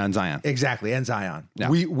 Zion. Exactly, and Zion. Yeah.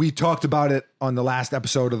 We talked about it on the last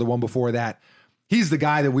episode or the one before that. He's the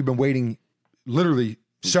guy that we've been waiting literally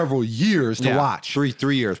several years to watch.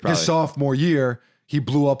 3 years probably. His sophomore year, he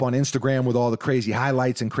blew up on Instagram with all the crazy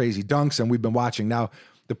highlights and crazy dunks, and we've been watching. Now,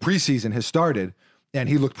 the preseason has started, and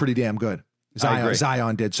he looked pretty damn good.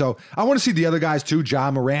 Zion did. So I want to see the other guys too,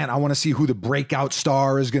 Ja Morant. I want to see who the breakout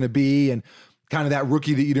star is going to be and kind of that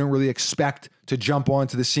rookie that you didn't really expect to jump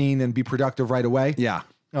onto the scene and be productive right away. Yeah.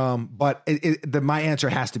 But my answer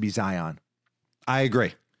has to be Zion. I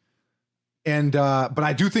agree. And but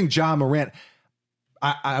I do think Ja Morant,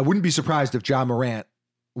 I wouldn't be surprised if Ja Morant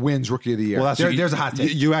wins Rookie of the Year. Well, there's a hot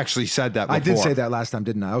take. You actually said that before. I did say that last time,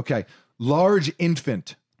 didn't I? Okay. Large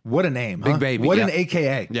Infant. What a name. Big baby. What an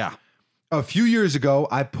AKA. Yeah. A few years ago,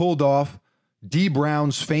 I pulled off D.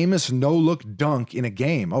 Brown's famous no-look dunk in a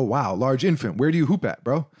game. Oh, wow. Large Infant. Where do you hoop at,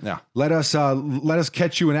 bro? Yeah. Let us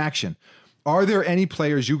catch you in action. Are there any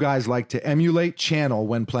players you guys like to emulate, channel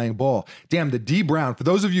when playing ball? Damn, the D Brown. For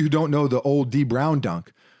those of you who don't know the old D Brown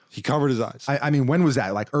dunk, He covered his eyes. I mean, when was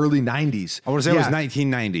that? Like early 90s. I want to say it was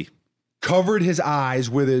 1990. Covered his eyes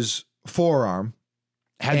with his forearm.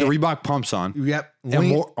 Had the Reebok pumps on. Yep.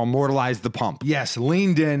 Immortalized the pump. Yes,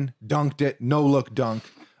 leaned in, dunked it, no look dunk.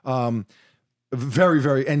 Very,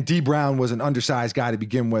 very, and D Brown was an undersized guy to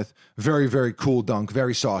begin with. Very, very cool dunk,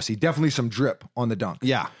 very saucy. Definitely some drip on the dunk.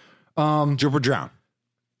 Yeah. Drip or drown.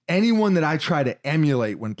 Anyone that I try to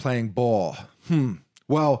emulate when playing ball.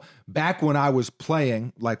 Well, back when I was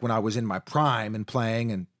playing, like when I was in my prime and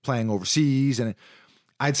playing overseas, and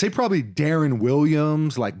I'd say probably Darren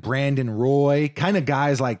Williams, like Brandon Roy, kind of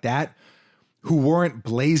guys like that who weren't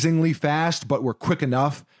blazingly fast, but were quick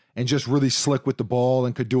enough and just really slick with the ball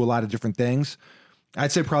and could do a lot of different things.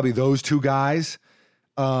 I'd say probably those two guys.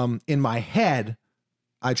 In my head,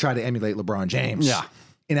 I try to emulate LeBron James. Yeah.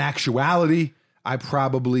 In actuality, I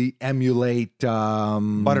probably emulate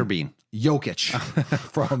Butterbean. Jokic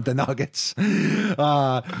from the Nuggets.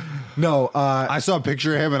 I saw a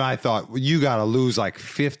picture of him and I thought, well, you got to lose like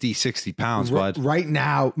 50, 60 pounds, bud. Right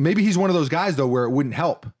now, maybe he's one of those guys though where it wouldn't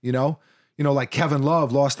help, you know, like Kevin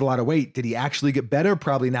Love lost a lot of weight. Did he actually get better?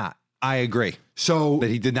 Probably not. I agree. So that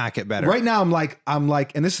he did not get better. Right now, I'm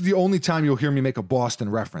like, and this is the only time you'll hear me make a Boston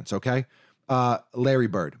reference. Okay. Larry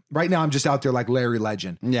Bird. Right now, I'm just out there like Larry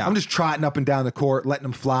Legend. Yeah. I'm just trotting up and down the court, letting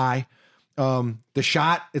him fly. The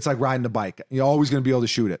shot, it's like riding a bike. You're always going to be able to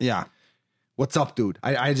shoot it. Yeah. What's up, dude?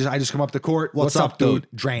 I just come up the court. What's up, dude?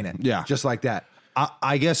 Drain it. Yeah. Just like that.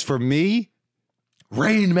 I guess for me,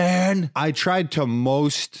 Rain Man. I tried to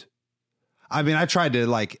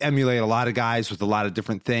like emulate a lot of guys with a lot of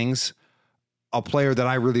different things. A player that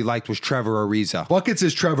I really liked was Trevor Ariza. Buckets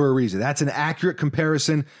is Trevor Ariza. That's an accurate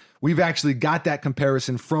comparison. We've actually got that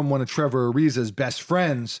comparison from one of Trevor Ariza's best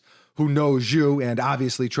friends who knows you and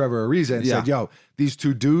obviously Trevor Ariza and said, yo, these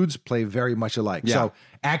two dudes play very much alike. Yeah. So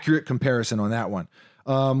accurate comparison on that one.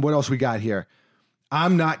 What else we got here?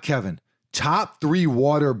 I'm Not Kevin. Top 3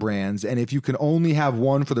 water brands. And if you can only have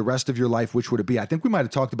one for the rest of your life, which would it be? I think we might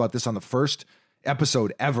have talked about this on the first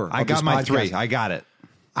episode ever. I got my 3. I got it.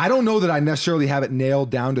 I don't know that I necessarily have it nailed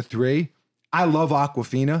down to 3. I love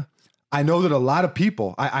Aquafina. I know that a lot of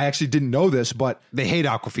people, I actually didn't know this, but they hate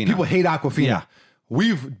Aquafina. People hate Aquafina. Yeah.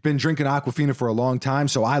 We've been drinking Aquafina for a long time,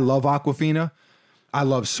 so I love Aquafina. I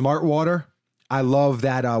love Smart Water. I love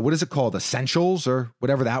that, what is it called? Essentials or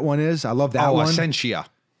whatever that one is. I love that one. Essentia.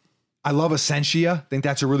 I love Essentia. I think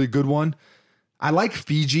that's a really good one. I like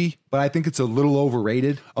Fiji, but I think it's a little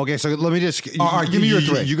overrated. Okay, so let me just... All right, give me your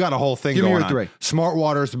 3. You got a whole thing going on. Give me your 3. Smart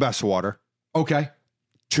Water is the best water. Okay.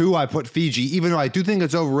 2, I put Fiji, even though I do think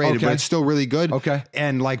it's overrated, but it's still really good. Okay.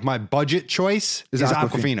 And like my budget choice is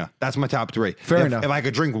Aquafina. That's my top 3. Fair enough. If I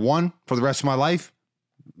could drink one for the rest of my life,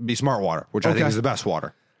 be Smart Water, which I think is the best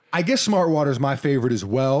water. I guess Smart Water is my favorite as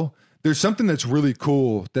well. There's something that's really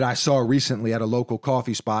cool that I saw recently at a local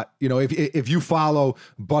coffee spot. You know, if you follow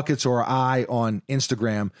Buckets or I on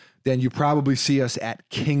Instagram, then you probably see us at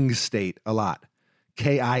King State a lot.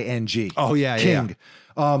 King. Oh, yeah, King.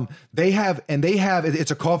 Yeah. They have,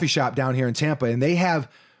 it's a coffee shop down here in Tampa, and they have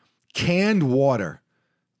canned water,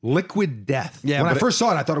 Liquid Death. Yeah, when I first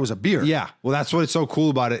saw it, I thought it was a beer. Yeah. Well, that's what's so cool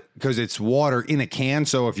about it, because it's water in a can.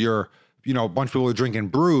 So if you're, a bunch of people are drinking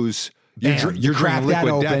brews, you're drinking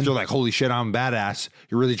Liquid Death. You're like, holy shit, I'm badass.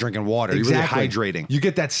 You're really drinking water. Exactly. You're really hydrating. You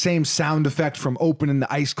get that same sound effect from opening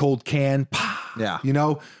the ice cold can. Yeah.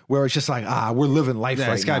 Where it's just like, we're living life right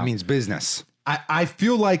now. This guy means business. I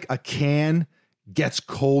feel like a can gets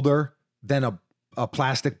colder than a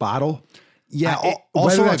plastic bottle. Yeah.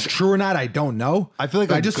 Also, whether that's true or not, I don't know. I feel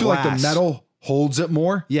like I just feel like the metal holds it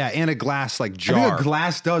more. Yeah, and a glass like jar. I think a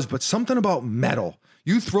glass does, but something about metal.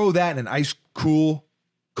 You throw that in an ice cold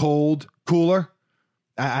cooler,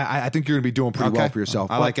 I think you're going to be doing pretty well for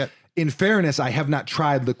yourself. I like it. In fairness, I have not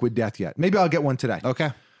tried Liquid Death yet. Maybe I'll get one today.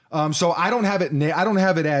 Okay. So I don't have it. I don't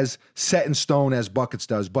have it as set in stone as Buckets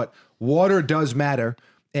does, but water does matter.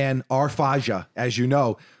 And Arfaja, as you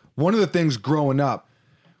know, one of the things growing up,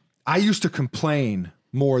 I used to complain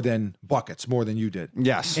more than Buckets, more than you did.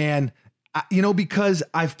 Yes. And, because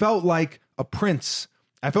I felt like a prince.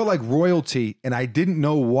 I felt like royalty, and I didn't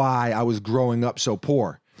know why I was growing up so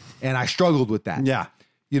poor. And I struggled with that. Yeah.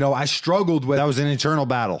 I struggled with... That was an internal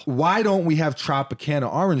battle. Why don't we have Tropicana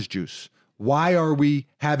orange juice? Why are we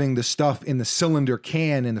having the stuff in the cylinder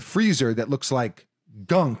can in the freezer that looks like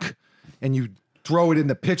gunk, and you throw it in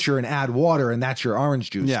the pitcher and add water, and that's your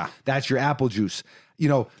orange juice? Yeah. That's your apple juice.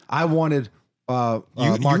 I wanted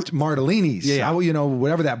Martellini's. Yeah.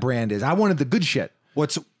 Whatever that brand is. I wanted the good shit.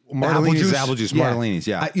 What's Martellini's apple juice. Yeah. Martellini's,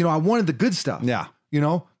 yeah. I wanted the good stuff. Yeah. I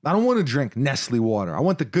don't want to drink Nestle water. I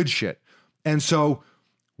want the good shit. And so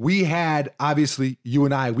we had, obviously, you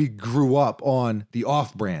and I, we grew up on the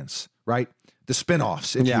off brands, right? The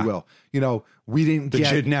spinoffs, if you will. We didn't the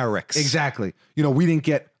get generics. Exactly. We didn't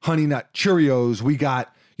get Honey Nut Cheerios. We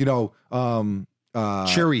got,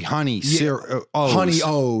 cherry honey, O's. Honey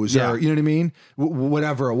O's, Yeah. or you know what I mean?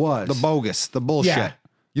 Whatever it was. The bogus, the bullshit. Yeah.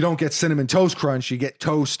 You don't get Cinnamon Toast Crunch, you get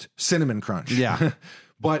Toast Cinnamon Crunch. Yeah.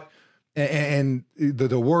 But and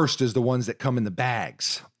the worst is the ones that come in the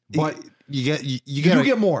bags. But you you do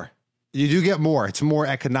get more. You do get more. It's more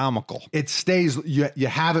economical. It stays. You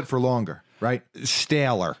have it for longer, right?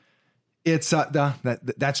 Staler. It's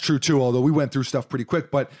that's true too. Although we went through stuff pretty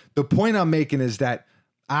quick, but the point I'm making is that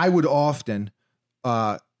I would often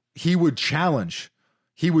he would challenge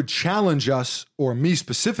us, or me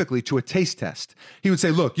specifically, to a taste test. He would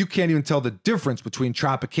say, "Look, you can't even tell the difference between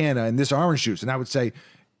Tropicana and this orange juice," and I would say,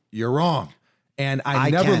 "You're wrong." And I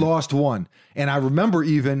never lost one. And I remember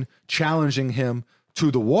even challenging him to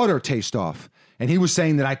the water taste off. And he was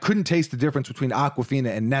saying that I couldn't taste the difference between Aquafina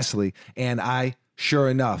and Nestle. And I, sure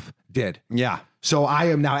enough, did. Yeah. So I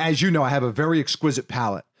am now, as you know, I have a very exquisite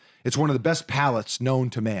palate. It's one of the best palates known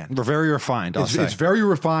to man. We're very refined, I'll say. It's very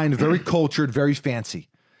refined, very cultured, very fancy.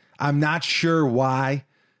 I'm not sure why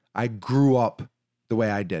I grew up the way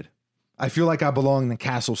I did. I feel like I belong in the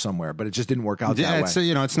castle somewhere, but it just didn't work out that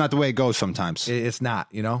way. It's not the way it goes sometimes. It's not,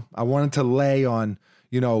 I wanted to lay on,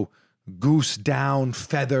 goose down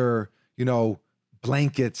feather,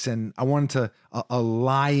 blankets, and I wanted to a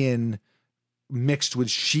lion mixed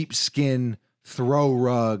with sheepskin throw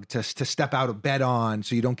rug to step out of bed on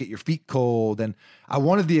so you don't get your feet cold. And I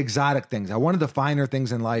wanted the exotic things. I wanted the finer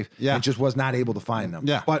things in life. Yeah. And just was not able to find them.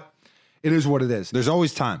 Yeah. But it is what it is. There's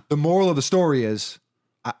always time. The moral of the story is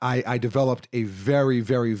I developed a very,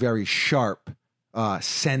 very, very sharp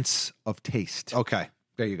sense of taste. Okay.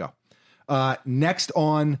 There you go. Next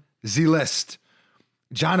on the list,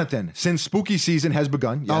 Jonathan, since spooky season has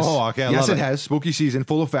begun. Yes. Oh, okay. Yes, it has. Spooky season,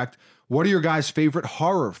 full effect. What are your guys' favorite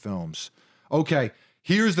horror films? Okay,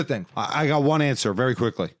 here's the thing. I got one answer very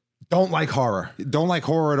quickly. Don't like horror. Don't like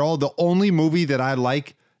horror at all. The only movie that I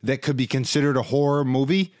like that could be considered a horror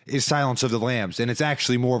movie is Silence of the Lambs, and it's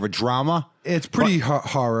actually more of a drama. It's pretty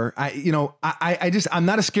horror. I'm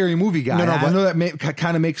not a scary movie guy. No, I know that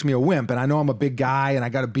kind of makes me a wimp, and I know I'm a big guy, and I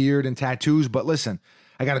got a beard and tattoos, but listen,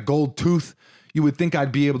 I got a gold tooth. You would think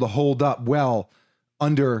I'd be able to hold up well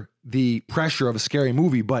under the pressure of a scary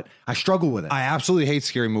movie, but I struggle with it. I absolutely hate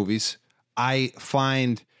scary movies. I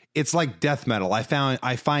find it's like death metal. I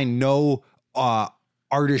find no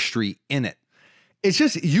artistry in it. It's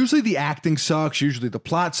just usually the acting sucks. Usually the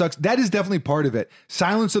plot sucks. That is definitely part of it.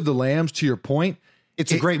 Silence of the Lambs, to your point,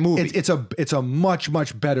 it's a great movie. It's a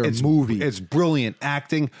much better movie. It's brilliant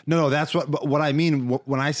acting. No, that's what I mean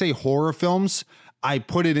when I say horror films. I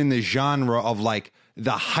put it in the genre of like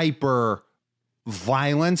the hyper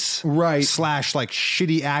violence, right? / like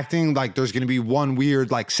shitty acting. Like there's going to be one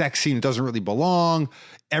weird like sex scene that doesn't really belong.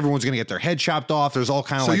 Everyone's going to get their head chopped off. There's all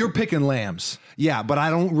kind of. So you're picking Lambs. Yeah, but I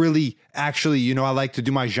don't really actually, I like to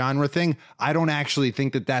do my genre thing. I don't actually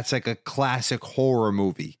think that that's like a classic horror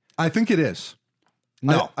movie. I think it is.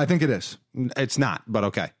 No, I think it is. It's not, but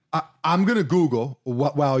okay. I'm going to Google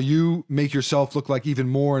while you make yourself look like even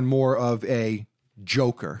more and more of a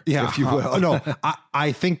Joker, if you will. No,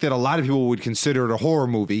 I think that a lot of people would consider it a horror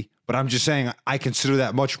movie, but I'm just saying I consider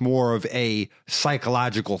that much more of a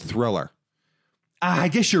psychological thriller. I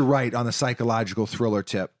guess you're right on the psychological thriller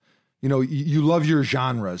tip. You love your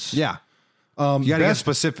genres. Yeah. You got to get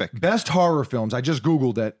specific. Best horror films. I just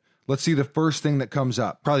Googled it. Let's see the first thing that comes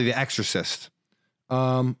up. Probably The Exorcist.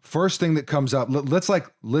 First thing that comes up. Let's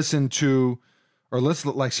listen to, or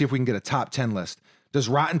let's see if we can get a top 10 list. Does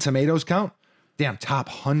Rotten Tomatoes count? Damn, top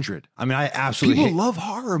 100. I mean, I absolutely People love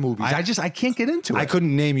horror movies. I can't get into it. I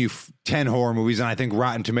couldn't name you 10 horror movies, and I think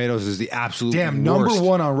Rotten Tomatoes is the absolute damn worst. Number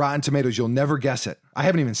one on Rotten Tomatoes. You'll never guess it. I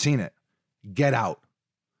haven't even seen it. Get Out.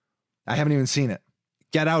 I haven't even seen it.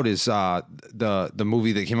 Get Out is the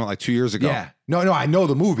movie that came out like 2 years ago. Yeah. No, I know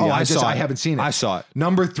the movie. I haven't seen it. I saw it.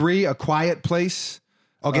 Number 3, A Quiet Place.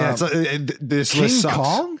 Okay, this King list sucks.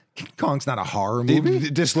 Kong? King Kong's not a horror movie.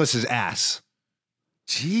 This list is ass.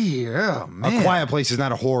 Gee, yeah, man. A Quiet Place is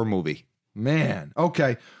not a horror movie. Man,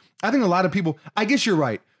 okay. I think a lot of people, I guess you're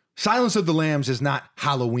right. Silence of the Lambs is not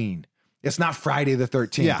Halloween. It's not Friday the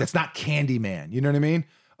 13th. Yeah. It's not Candyman. You know what I mean?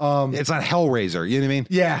 It's not Hellraiser. You know what I mean?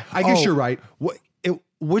 Yeah, I guess you're right.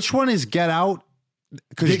 Which one is Get Out?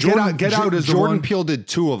 Because Get Out is the Jordan one. Peele did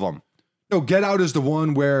 2 of them. No, Get Out is the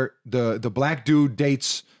one where the black dude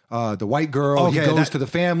dates the white girl. Okay, he goes that- to the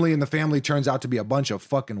family, and the family turns out to be a bunch of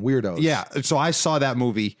fucking weirdos. Yeah. So I saw that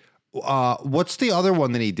movie. What's the other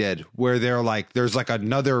one that he did where they're like, there's like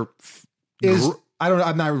another I don't know.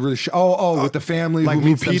 I'm not really sure. With the family, like who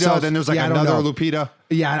meets Lupita. themselves. Then there's like Yeah, I don't another know. Lupita.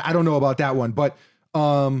 Yeah, I don't know about that one, but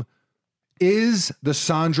is the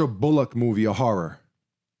Sandra Bullock movie a horror?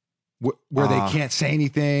 Where they can't say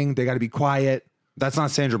anything, they got to be quiet. That's not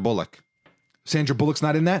Sandra Bullock. Sandra Bullock's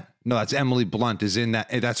not in that? No, that's Emily Blunt is in that.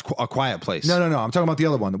 That's A Quiet Place. No. I'm talking about the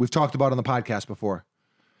other one that we've talked about on the podcast before.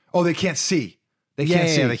 Oh, they can't see. They can't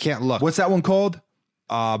see. Yeah, they can't look. What's that one called?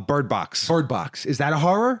 Bird Box. Bird Box. Is that a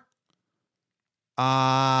horror?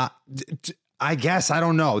 I guess. I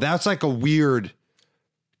don't know. That's like a weird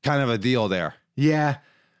kind of a deal there. Yeah.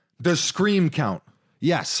 Does Scream count?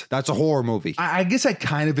 Yes, that's a horror movie. I guess I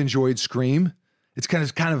kind of enjoyed Scream. It's kind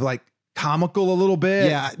of like comical a little bit.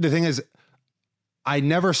 Yeah, the thing is, I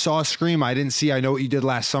never saw Scream. I didn't see I Know What You Did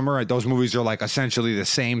Last Summer. Those movies are like essentially the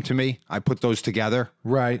same to me. I put those together.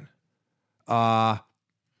 Right.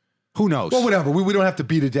 Who knows? Well, whatever. We don't have to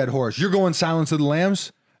beat a dead horse. You're going Silence of the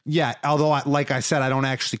Lambs? Yeah, although, like I said, I don't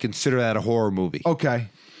actually consider that a horror movie. Okay.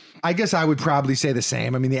 I guess I would probably say the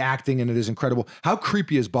same. I mean, the acting in it is incredible. How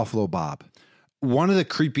creepy is Buffalo Bob? One of the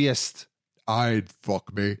creepiest. I'd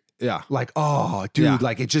fuck me. Yeah. Like, oh, dude, Yeah.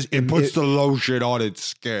 like it just It puts the lotion on its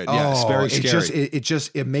skin. oh, Yeah, it's very scary.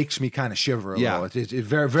 It makes me kind of shiver a Yeah. little. It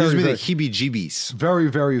very, very, Gives me very, the heebie-jeebies. very,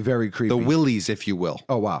 very, very creepy. The willies, if you will.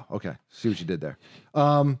 Oh, wow. Okay. See what you did there.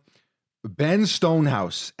 Ben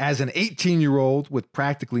Stonehouse, as an 18-year-old with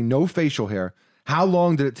practically no facial hair, how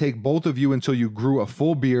long did it take both of you until you grew a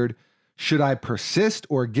full beard? Should I persist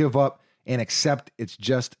or give up and accept it's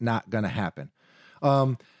just not going to happen?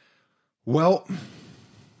 Well,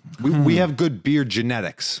 We have good beard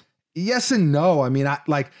genetics. yes and no. I mean,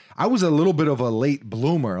 I was a little bit of a late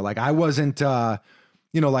bloomer. Like I wasn't, I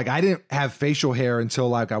didn't have facial hair until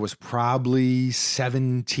like I was probably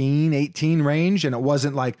 17, 18 range. And it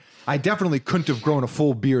wasn't like, I definitely couldn't have grown a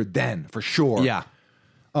full beard then for sure. Yeah.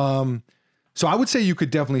 So I would say you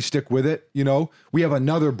could definitely stick with it. You know, we have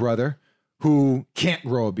another brother who can't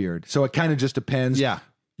grow a beard. So it kind of just depends. Yeah.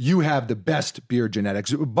 You have the best beard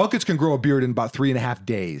genetics. Buckets can grow a beard in about 3.5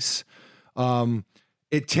 days.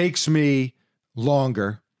 It takes me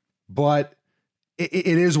longer, but it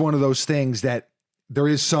is one of those things that there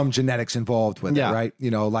is some genetics involved with Yeah. it, right? You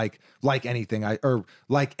know, like anything,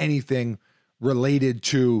 like anything related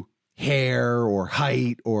to hair or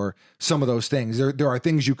height or some of those things. There are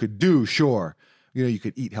things you could do, sure. You know, you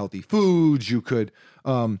could eat healthy foods. You could,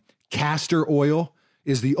 castor oil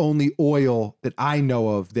is the only oil that I know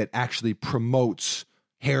of that actually promotes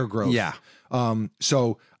hair growth. Yeah.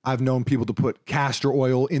 So I've known people to put castor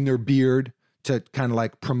oil in their beard to kind of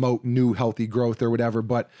like promote new healthy growth or whatever.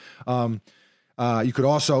 But you could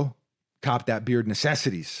also cop that Beard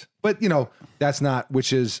Necessities. But, you know, that's not,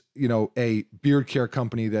 which is, you know, a beard care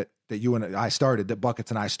company that you and I started, that Buckets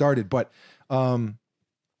and I started. But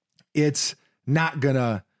it's not going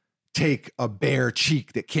to take a bare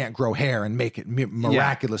cheek that can't grow hair and make it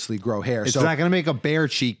miraculously grow hair. It's so not going to make a bare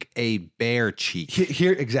cheek a bare cheek.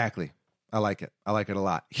 here, exactly. I like it. I like it a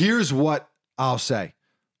lot. Here's what I'll say.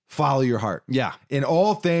 Follow your heart. Yeah. In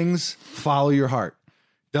all things, follow your heart.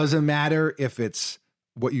 Doesn't matter if it's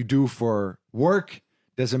what you do for work.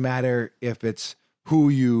 Doesn't matter if it's who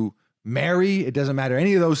you marry. It doesn't matter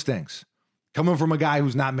any of those things. Coming from a guy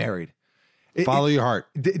who's not married. Follow your heart.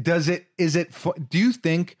 Do you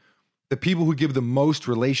think the people who give the most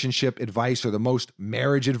relationship advice or the most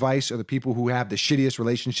marriage advice are the people who have the shittiest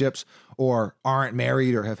relationships or aren't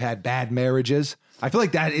married or have had bad marriages? I feel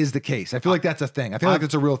like that is the case. I feel like that's a thing. I feel like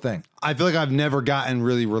it's a real thing. I feel like I've never gotten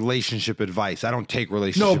really relationship advice. I don't take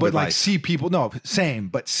relationship No, but advice. like see people, no, same,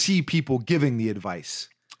 but see people giving the advice.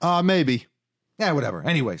 Maybe. Yeah, whatever.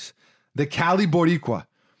 Anyways, the Cali Boricua.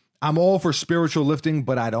 I'm all for spiritual lifting,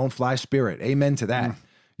 but I don't fly Spirit. Amen to that.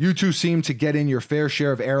 You two seem to get in your fair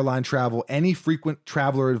share of airline travel. Any frequent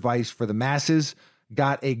traveler advice for the masses?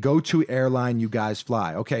 Got a go-to airline you guys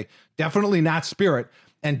fly? Okay, definitely not Spirit,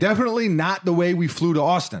 and definitely not the way we flew to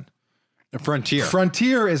Austin. Frontier.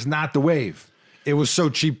 Frontier is not the wave. It was so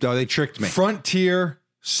cheap, though. They tricked me. Frontier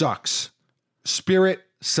sucks. Spirit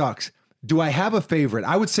sucks. Do I have a favorite?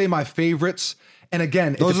 I would say my favorites, and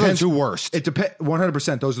again, Those are the two worst. It depends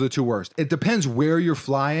 100%. Those are the two worst. It depends where you're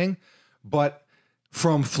flying, but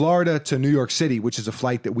from Florida to New York City, which is a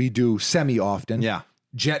flight that we do semi often. Yeah.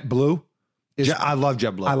 JetBlue is. I love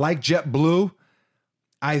JetBlue. I like JetBlue.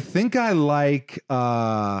 I think I like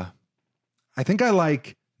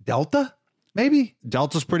Delta. Maybe.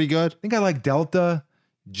 Delta's pretty good. I think I like Delta.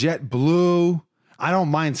 JetBlue. I don't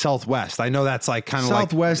mind Southwest. I know that's like kind of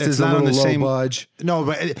like Southwest it's is a not on little the low same budge. No,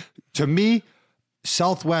 but to me,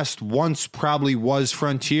 Southwest once probably was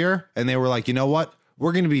Frontier, and they were like, you know what?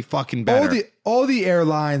 We're going to be fucking better. All the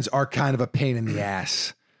airlines are kind of a pain in the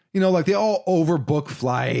ass. Like they all overbook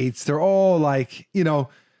flights. They're all like,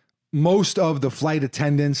 most of the flight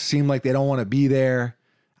attendants seem like they don't want to be there.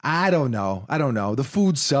 I don't know. The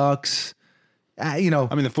food sucks. I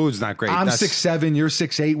mean, the food's not great. I'm 6'7", you're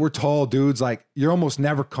 6'8". We're tall dudes. Like you're almost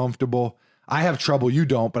never comfortable. I have trouble. You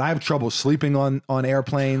don't, but I have trouble sleeping on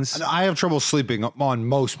airplanes. I have trouble sleeping on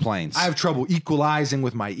most planes. I have trouble equalizing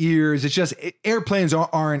with my ears. It's just airplanes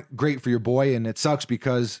aren't great for your boy, and it sucks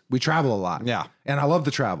because we travel a lot. Yeah. And I love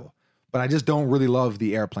to travel, but I just don't really love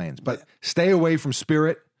the airplanes. But stay away from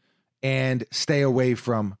Spirit and stay away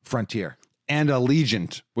from Frontier. And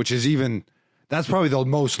Allegiant, which is that's probably the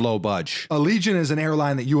most low budge. Allegiant is an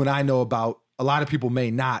airline that you and I know about. A lot of people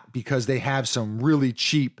may not because they have some really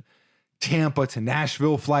cheap Tampa to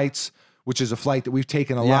Nashville flights, which is a flight that we've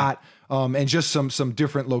taken a lot, and just some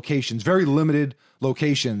different locations, very limited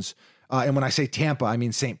locations. And when I say Tampa, I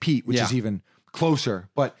mean St. Pete, which is even closer.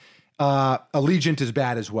 But Allegiant is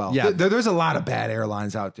bad as well. Yeah. There's a lot of bad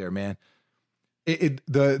airlines out there, man. There's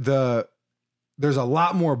a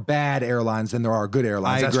lot more bad airlines than there are good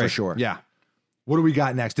airlines. That's for sure. Yeah. What do we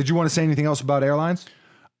got next? Did you want to say anything else about airlines?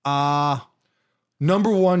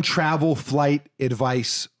 Number one travel flight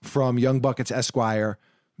advice from Young Buckets Esquire.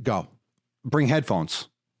 Go. Bring headphones.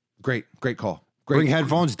 Great call. Bring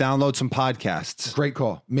headphones, download some podcasts. Great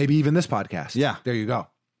call. Maybe even this podcast. Yeah. There you go.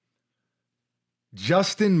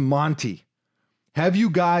 Justin Monty. Have you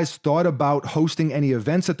guys thought about hosting any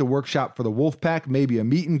events at the workshop for the Wolfpack? Maybe a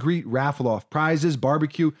meet and greet, raffle off prizes,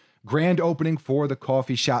 barbecue, grand opening for the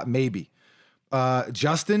coffee shop, maybe.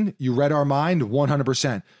 Justin, you read our mind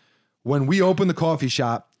 100%. When we open the coffee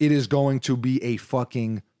shop, it is going to be a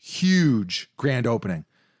fucking huge grand opening.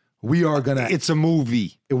 We are going to... It's a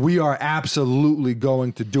movie. We are absolutely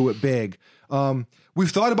going to do it big. We've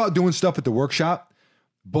thought about doing stuff at the workshop,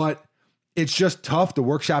 but it's just tough. The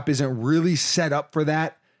workshop isn't really set up for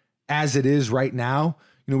that as it is right now.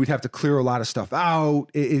 We'd have to clear a lot of stuff out.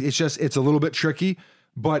 It's a little bit tricky,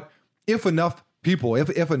 but if enough people,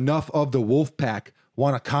 if enough of the Wolfpack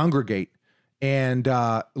want to congregate and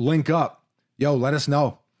link up, let us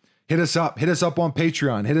know. Hit us up on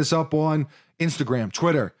Patreon, hit us up on Instagram,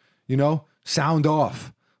 Twitter, sound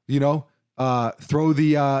off, throw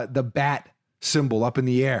the bat symbol up in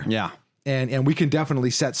the air. Yeah. And we can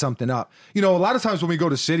definitely set something up. A lot of times when we go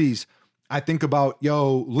to cities, I think about,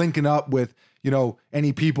 linking up with,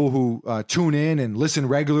 any people who tune in and listen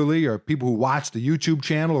regularly or people who watch the YouTube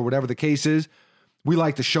channel or whatever the case is. We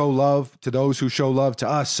like to show love to those who show love to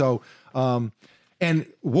us. So, and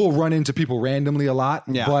we'll run into people randomly a lot,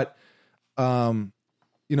 but,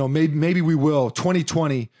 maybe we will.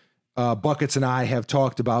 2020, Buckets and I have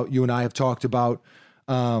talked about, you and I have talked about,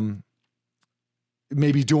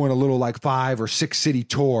 maybe doing a little like 5 or 6 city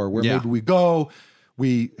tour where maybe we go,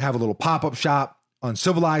 we have a little pop-up shop,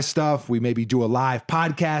 Uncivilized stuff. We maybe do a live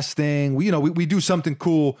podcast thing. We do something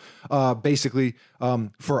cool, basically,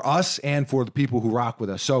 for us and for the people who rock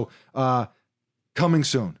with us. So, coming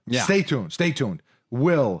soon. Yeah. Stay tuned.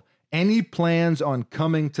 Will, any plans on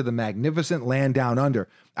coming to the magnificent land down under?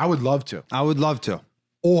 I would love to. Oi. I would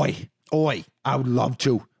love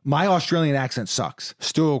to. My Australian accent sucks.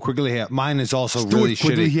 Stuart Quigley here. Mine is also really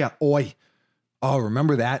Quigley shitty. here. Oi. Oh,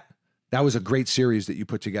 remember that? That was a great series that you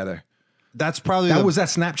put together. That's probably was that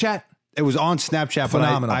Snapchat? It was on Snapchat,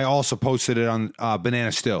 Phenomenal. but I also posted it on Banana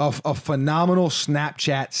Stew. A phenomenal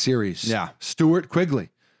Snapchat series. Yeah. Stuart Quigley.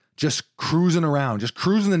 Just cruising around, just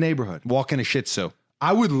cruising the neighborhood. Walking a Shih Tzu.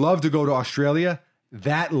 I would love to go to Australia.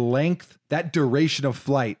 That length, that duration of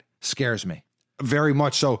flight scares me. Very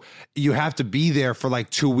much so. You have to be there for like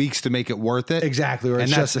 2 weeks to make it worth it. Exactly. Or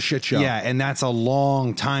it's just a shit show. Yeah. And that's a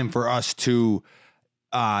long time for us to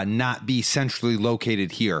not be centrally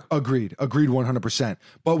located here. Agreed 100%.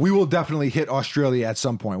 But we will definitely hit Australia at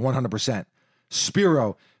some point, 100%.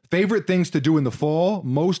 Spiro, favorite things to do in the fall,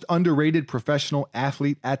 most underrated professional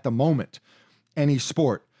athlete at the moment, any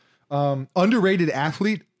sport. Underrated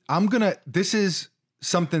athlete, this is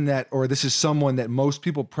someone that most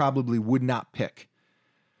people probably would not pick.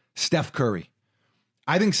 Steph Curry.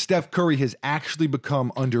 I think Steph Curry has actually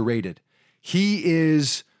become underrated. He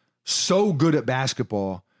is so good at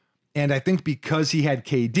basketball. And I think because he had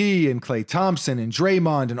KD and Klay Thompson and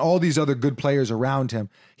Draymond and all these other good players around him,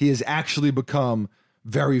 he has actually become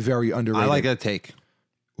very, very underrated. I like that take.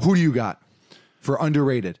 Who do you got for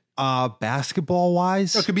underrated? Basketball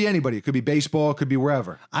wise, It could be anybody. It could be baseball. It could be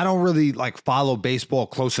wherever. I don't really like follow baseball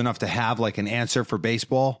close enough to have like an answer for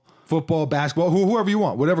baseball. Football, basketball, whoever you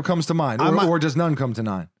want, whatever comes to mind, or does none come to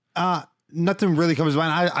mind? Nothing really comes to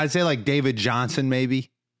mind. I'd say like David Johnson,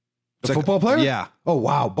 maybe. The football player? Yeah. Oh,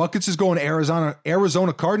 wow. Buckets is going to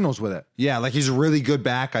Arizona Cardinals with it. Yeah, like he's a really good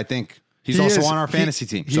back. I think he's also on our fantasy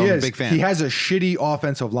team. So I'm a big fan. He has a shitty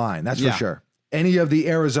offensive line. That's for sure. Any of the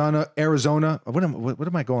Arizona, what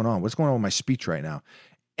am I going on? What's going on with my speech right now?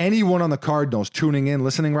 Anyone on the Cardinals tuning in,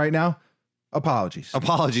 listening right now, apologies.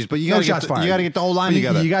 But you got to get the whole line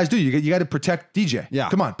together. You guys do. You got to protect DJ. Yeah.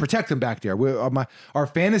 Come on, protect him back there. Our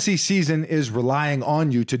fantasy season is relying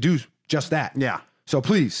on you to do just that. Yeah. So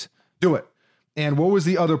please do it. And what was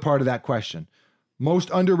the other part of that question? Most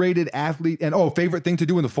underrated athlete and favorite thing to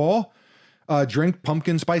do in the fall? Drink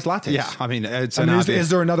pumpkin spice lattes. Yeah, I mean, it's is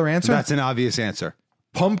there another answer? That's an obvious answer.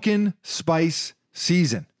 Pumpkin spice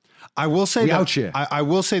season. I will say out here. I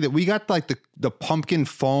will say that we got like the pumpkin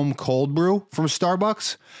foam cold brew from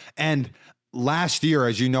Starbucks, and last year,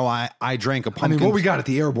 as you know, I drank a pumpkin. I mean, what we got at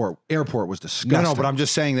the airport was disgusting. No, but I'm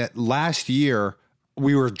just saying that last year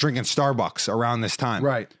we were drinking Starbucks around this time.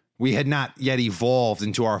 Right. We had not yet evolved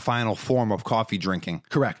into our final form of coffee drinking.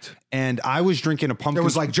 Correct. And I was drinking a pumpkin. It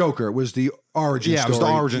was like Joker. It was the origin story. Yeah, it was the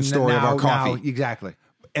origin story of our coffee. Now, exactly.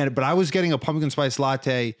 But I was getting a pumpkin spice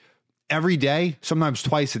latte every day, sometimes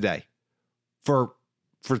twice a day for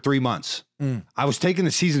 3 months. I was taking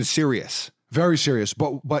the season serious. Very serious.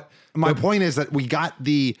 But my point is that we got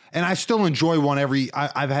and I still enjoy one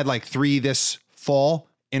I've had like 3 this fall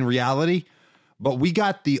in reality. But we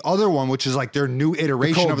got the other one, which is like their new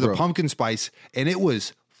iteration of the pumpkin spice, and it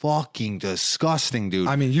was fucking disgusting, dude.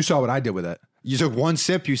 I mean, you saw what I did with it. You took one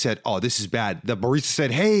sip, you said, "Oh, this is bad." The barista said,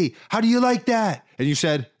 "Hey, how do you like that?" And you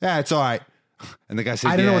said, "Yeah, it's all right." And the guy said,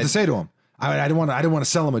 "I didn't know what to say to him. I didn't want to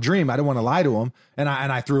sell him a dream. I didn't want to lie to him, and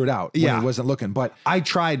I threw it out when he wasn't looking." But I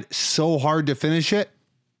tried so hard to finish it.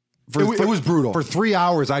 It was brutal. For 3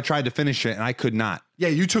 hours, I tried to finish it, and I could not. Yeah,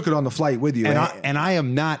 you took it on the flight with you, and I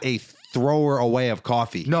am not a thrower away of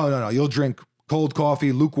coffee. No. You'll drink cold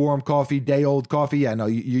coffee, lukewarm coffee, day old coffee. Yeah, no,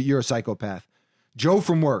 you're a psychopath. Joe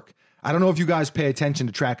from work. I don't know if you guys pay attention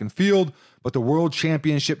to track and field, but the World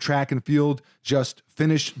Championship track and field just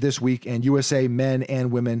finished this week, and USA men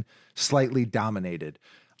and women slightly dominated.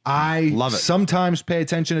 I love it. Sometimes pay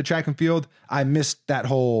attention to track and field. I missed that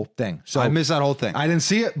whole thing. So I missed that whole thing. I didn't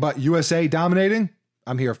see it, but USA dominating,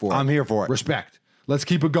 I'm here for it. I'm here for it. Respect. Let's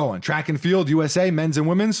keep it going. Track and field, USA, men's and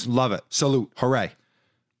women's. Love it. Salute. Hooray.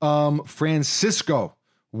 Francisco,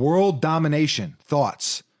 world domination.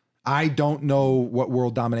 Thoughts? I don't know what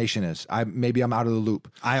world domination is. Maybe I'm out of the loop.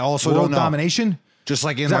 I also world don't know. Domination? Just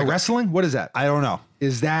like in Is that wrestling? What is that? I don't know.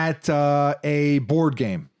 Is that a board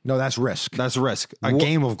game? No, that's Risk. That's Risk. A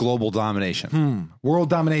game of global domination. World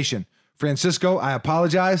domination. Francisco, I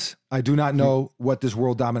apologize. I do not know what this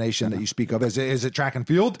world domination that you speak of is. Is it track and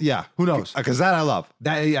field? Yeah. Who knows? Because that I love.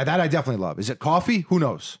 That I definitely love. Is it coffee? Who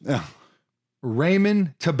knows? Yeah.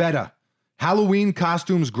 Raymond Tabetta. Halloween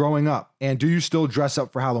costumes growing up. And do you still dress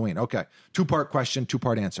up for Halloween? Okay. 2-part question,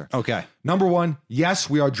 2-part answer. Okay. Number 1, yes,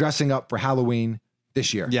 we are dressing up for Halloween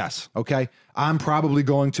this year. Yes. Okay. I'm probably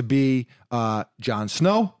going to be Jon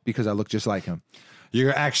Snow because I look just like him.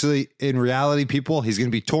 You're actually, in reality, people, he's going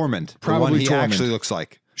to be Tormund. Probably the one he Tormund. actually looks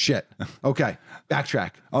like. Shit. Okay.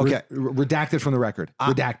 Backtrack. Okay. Redacted from the record.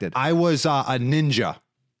 Redacted. I was a ninja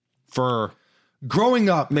for growing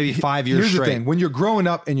up. maybe 5 years Here's straight. the thing. When you're growing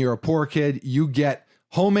up and you're a poor kid, you get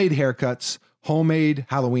homemade haircuts, homemade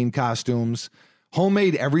Halloween costumes,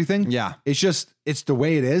 homemade everything. Yeah. It's the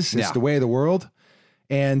way it is. It's Yeah. the way of the world.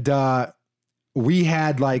 And we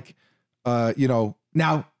had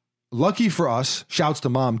now, lucky for us, shouts to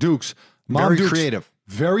Mom Dukes. Very creative.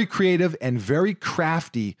 Very creative and very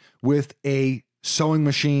crafty with a sewing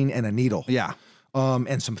machine and a needle. Yeah.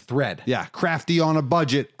 And some thread. Yeah. Crafty on a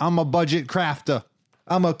budget. I'm a budget crafter.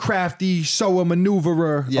 I'm a crafty sewer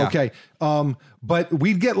maneuverer. Yeah. Okay. But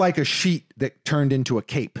we'd get like a sheet that turned into a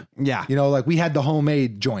cape. Yeah. Like we had the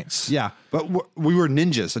homemade joints. Yeah. But we were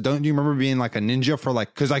ninjas. So don't you remember being like a ninja for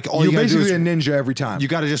because like all You're you gotta do basically is a ninja every time. you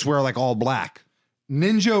got to just wear like all black.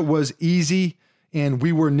 Ninja was easy, and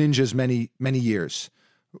we were ninjas many, many years.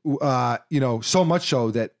 So much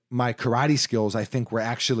so that my karate skills, I think, were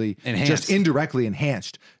actually Enhanced. just indirectly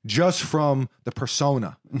enhanced just from the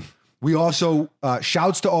persona. We also,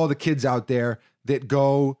 shouts to all the kids out there that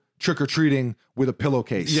go trick-or-treating with a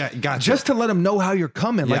pillowcase. Yeah, gotcha. Just to let them know how you're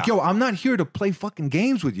coming. Like, Yeah. yo, I'm not here to play fucking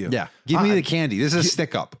games with you. Yeah. Give me the candy. This is a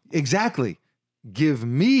stick up. Exactly. Give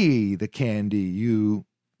me the candy, you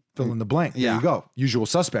fill in the blank. There Yeah. you go. Usual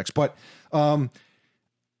suspects. But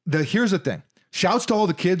here's the thing. Shouts to all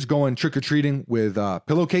the kids going trick-or-treating with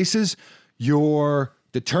pillowcases. Your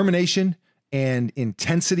determination and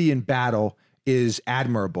intensity in battle is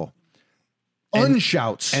admirable.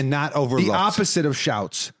 Unshouts. And not overlooked. The opposite of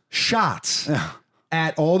shouts. Shots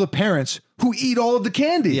at all the parents who eat all of the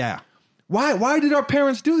candy. Yeah. Why did our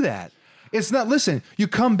parents do that? It's not, listen, you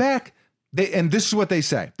come back, and this is what they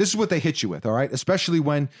say. This is what they hit you with, all right? Especially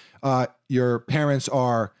when your parents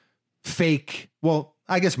are fake. Well,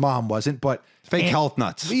 I guess mom wasn't, but Fake health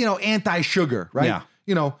nuts. Anti-sugar, right?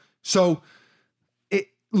 Yeah. So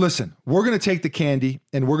listen, we're going to take the candy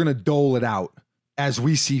and we're going to dole it out as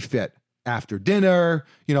we see fit. After dinner,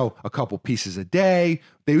 a couple pieces a day.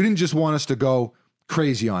 They didn't just want us to go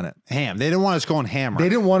crazy on it. Ham. They didn't want us going hammer. They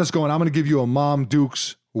didn't want us going, I'm going to give you a Mom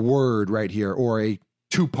Duke's word right here, or a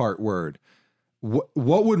 2-part word. What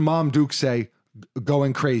would Mom Duke say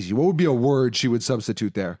going crazy? What would be a word she would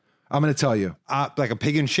substitute there? I'm going to tell you. Like a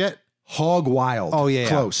pig in shit? Hog wild. Oh, yeah.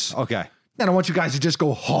 Close. Yeah. Okay. I don't want you guys to just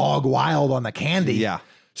go hog wild on the candy. Yeah.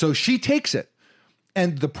 So she takes it.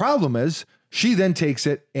 And the problem is, she then takes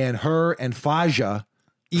it, and her and Faja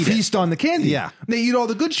feast on the candy. Yeah. They eat all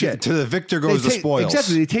the good shit. To the victor goes the spoils.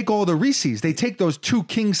 Exactly. They take all the Reese's. They take those 2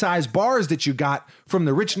 king-size bars that you got from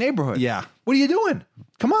the rich neighborhood. Yeah. What are you doing?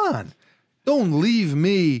 Come on. Don't leave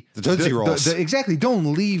me the Tootsie Rolls. Exactly.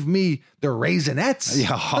 Don't leave me the Raisinets.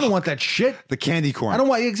 Yeah. I don't want that shit. The candy corn. I don't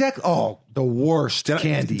want exactly. Oh, the worst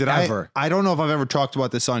candy ever. I don't know if I've ever talked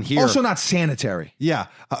about this on here. Also not sanitary. Yeah.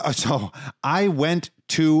 So I went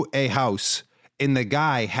to a house and the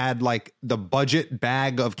guy had like the budget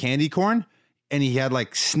bag of candy corn and he had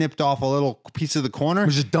like snipped off a little piece of the corner. He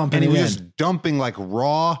was just dumping and he it was in. just dumping like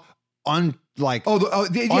raw,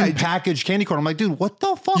 unpackaged candy corn. I'm like, dude, what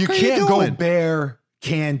the fuck you are you can't doing? go bare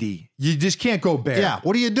candy. You just can't go bare. Yeah.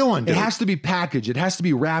 What are you doing, dude? It has to be packaged. It has to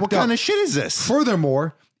be wrapped What up. kind of shit is this?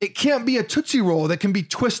 Furthermore, it can't be a Tootsie Roll that can be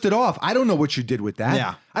twisted off. I don't know what you did with that.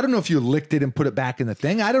 Yeah. I don't know if you licked it and put it back in the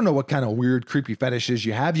thing. I don't know what kind of weird, creepy fetishes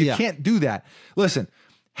you have. You can't do that. Listen,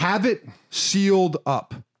 have it sealed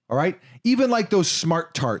up. All right. Even like those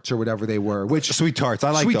Smart Tarts or whatever they were, which Sweet Tarts. I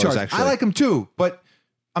like Sweet those, Tarts. actually. I like them too, but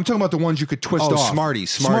I'm talking about the ones you could twist off.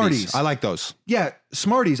 Smarties. I like those. Yeah,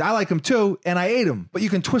 Smarties. I like them too, and I ate them, but you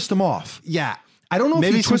can twist them off. Yeah. I don't know if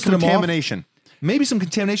maybe you some twisted them off. contamination. Maybe some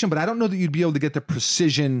contamination, but I don't know that you'd be able to get the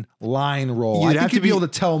precision line roll. You'd I have think you'd to be be- able to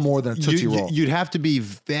tell more than a Tootsie Roll. You'd have to be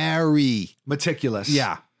very Meticulous.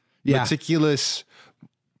 Yeah. Meticulous.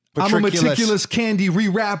 I'm a meticulous candy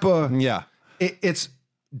rewrapper. Yeah. It's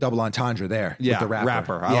double entendre there. Yeah, with the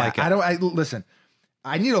wrapper. I like it. Listen,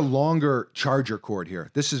 I need a longer charger cord here.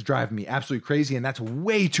 This is driving me absolutely crazy, and that's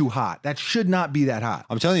way too hot. That should not be that hot.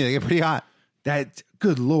 I'm telling you, they get pretty hot.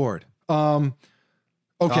 Good Lord.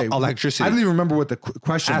 Okay. Electricity. I don't even remember what the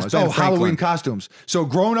question Ask was. Ben Oh, Halloween Franklin. costumes. So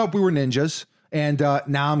growing up, we were ninjas. And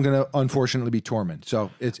now I'm going to unfortunately be Tormund. So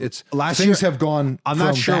it's things have gone I'm from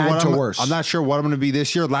not sure bad what to worse. I'm not sure what I'm going to be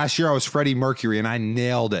this year. Last year I was Freddie Mercury and I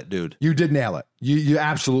nailed it, dude. You did nail it. You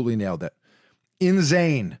absolutely nailed it. In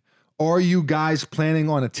Zane, are you guys planning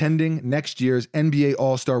on attending next year's NBA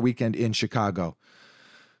All-Star Weekend in Chicago?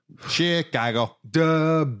 Chicago.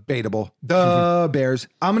 Debatable. The Bears.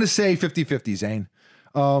 I'm going to say 50-50, Zane.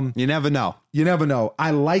 You never know. You never know.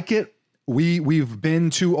 I like it. We've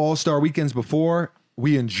been to All-Star Weekends before.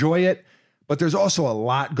 We enjoy it, but there's also a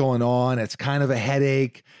lot going on. It's kind of a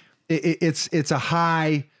headache. It's a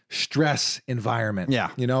high stress environment.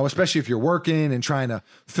 Yeah. Especially if you're working and trying to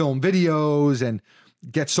film videos and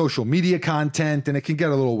get social media content, and it can get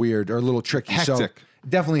a little weird or a little tricky. Hectic. So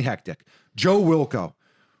definitely hectic. Joe Wilco,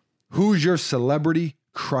 who's your celebrity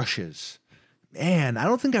crushes? Man, I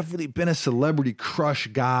don't think I've really been a celebrity crush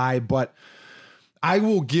guy, but I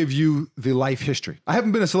will give you the life history. I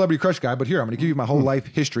haven't been a celebrity crush guy, but here, I'm going to give you my whole life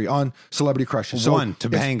history on celebrity crushes. So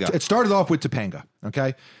Topanga. It started off with Topanga,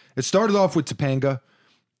 okay? It started off with Topanga,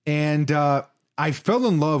 and I fell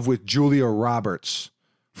in love with Julia Roberts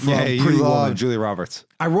from Yeah, you Pretty love Woman. Julia Roberts.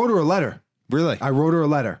 I wrote her a letter. Really? I wrote her a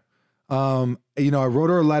letter. I wrote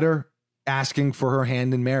her a letter asking for her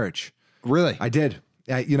hand in marriage. Really? I did.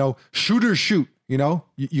 Shooters shoot. You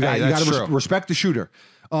got to respect the shooter.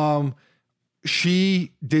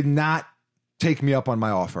 She did not take me up on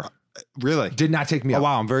my offer. Really? Did not take me up. Oh,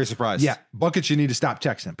 wow. I'm very surprised. Yeah. Buckets, you need to stop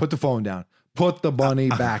texting. Put the phone down. Put the bunny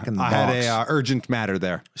back in the box. I had a urgent matter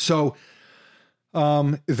there. So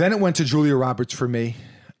then it went to Julia Roberts for me.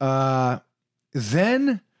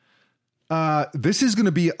 Then this is going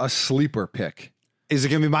to be a sleeper pick. Is it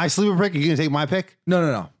going to be my sleeper pick? Are you going to take my pick?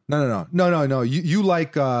 No. You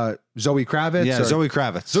like Zoe Kravitz? Yeah, Zoe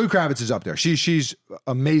Kravitz. Zoe Kravitz is up there. She's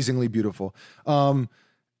amazingly beautiful.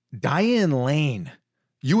 Diane Lane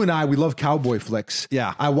you and I, we love cowboy flicks.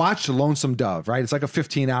 Yeah. I watched Lonesome Dove, right? It's like a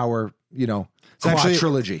 15-hour, It's actually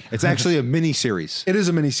trilogy. It's actually a mini series. It is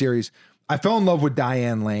a miniseries. I fell in love with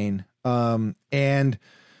Diane Lane, and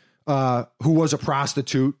who was a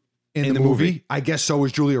prostitute in the movie. I guess so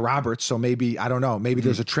was Julia Roberts. So maybe, I don't know, maybe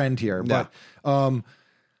there's a trend here. Yeah. But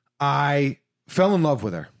I fell in love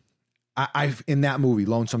with her. I in that movie,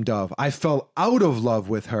 Lonesome Dove. I fell out of love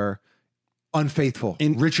with her, Unfaithful,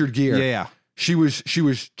 in Richard Gere. Yeah. She was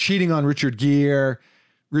cheating on Richard Gere.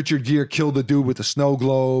 Richard Gere killed the dude with the snow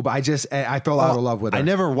globe. I fell out of love with her. I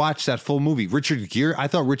never watched that full movie. Richard Gere? I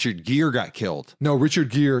thought Richard Gere got killed. No, Richard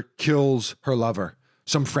Gere kills her lover.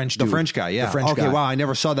 Some French dude. The French guy, yeah. The French okay, guy. wow, I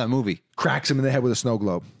never saw that movie. Cracks him in the head with a snow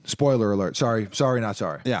globe. Spoiler alert. Sorry, not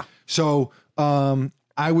sorry. Yeah. So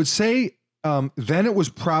I would say then it was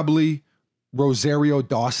probably Rosario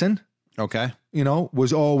Dawson, Okay.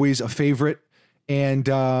 was always a favorite. And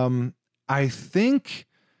I think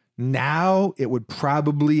now it would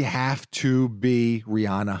probably have to be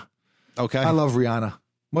Rihanna. Okay. I love Rihanna.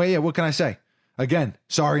 Well, yeah, what can I say? Again,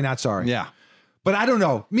 sorry, not sorry. Yeah. But I don't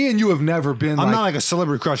know. Me and you have never been I'm not like a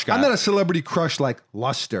celebrity crush guy. I'm not a celebrity crush like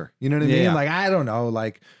Luster. You know what I mean? Yeah. Like, I don't know.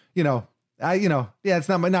 Like, it's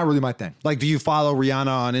not really my thing. Like, do you follow Rihanna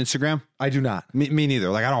on Instagram? I do not. Me neither.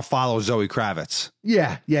 Like, I don't follow Zoe Kravitz. Yeah.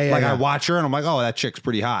 Like, yeah. I watch her and I'm like, oh, that chick's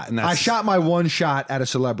pretty hot. And that's I shot my one shot at a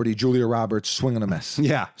celebrity, Julia Roberts, swing and a miss.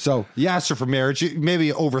 Yeah. So you asked her for marriage. You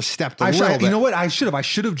maybe overstepped a little bit. You know what? I should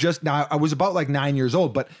have just, now I was about like 9 years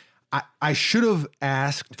old, but I should have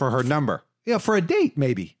asked for her number. Yeah, for a date,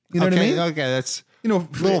 maybe. You know what I mean? Okay, that's a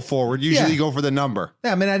a little forward. Usually you go for the number.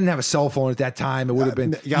 Yeah, I mean, I didn't have a cell phone at that time. It would have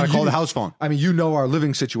been. You got to call the house phone. I mean, our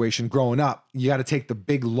living situation growing up. You got to take the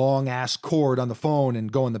big long ass cord on the phone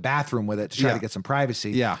and go in the bathroom with it to try to get some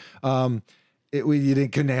privacy. Yeah.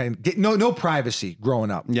 Couldn't get no privacy growing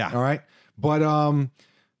up. Yeah. All right. But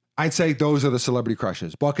I'd say those are the celebrity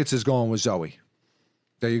crushes. Buckets is going with Zoe.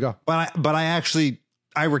 There you go. But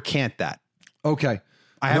I recant that. Okay.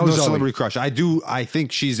 I have no Zoe. celebrity crush. I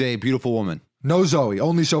think she's a beautiful woman. No Zoe.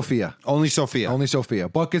 Only Sophia. Only Sophia. Only Sophia.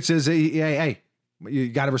 Buckets is hey. You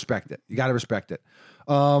got to respect it.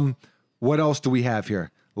 What else do we have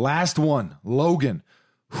here? Last one, Logan.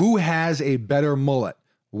 Who has a better mullet?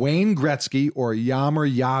 Wayne Gretzky or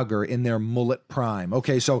Jaromir Jagr in their mullet prime?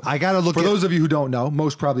 Okay, so I got to look for those of you who don't know,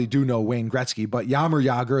 most probably do know Wayne Gretzky, but Jaromir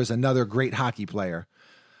Jagr is another great hockey player.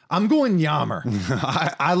 I'm going Yammer.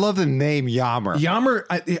 I love the name Yammer. Yammer.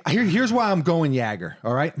 Here's why I'm going Jagr.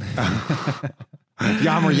 All right.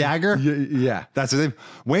 Jaromir Jagr? Yeah. That's his name.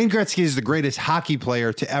 Wayne Gretzky is the greatest hockey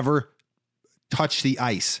player to ever touch the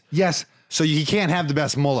ice. Yes. So he can't have the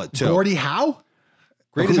best mullet, too. Gordie Howe?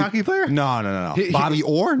 Greatest hockey player? No. Bobby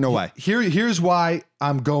Orr? No way. Here's why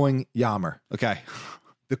I'm going Yammer. Okay.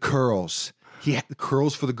 The curls. He had the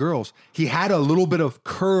curls for the girls. He had a little bit of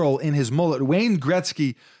curl in his mullet. Wayne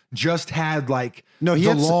Gretzky just had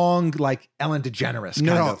long like Ellen DeGeneres.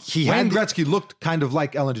 Wayne Gretzky looked kind of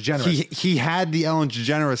like Ellen DeGeneres. He had the Ellen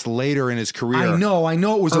DeGeneres later in his career. I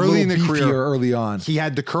know it was early a in the little beefier career, early on. He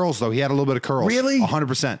had the curls though. He had a little bit of curls. Really?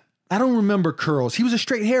 100%. I don't remember curls. He was a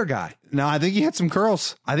straight hair guy. No, I think he had some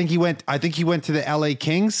curls. I think he went to the LA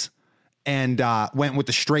Kings and went with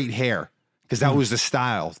the straight hair because that was the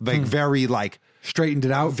style. Like very like straightened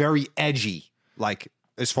it out, very edgy. Like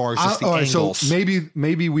as far as just the angles. So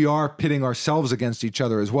maybe we are pitting ourselves against each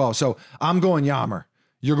other as well. So I'm going Yammer.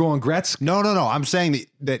 You're going Gretzky? No. I'm saying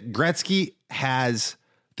that Gretzky has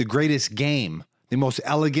the greatest game, the most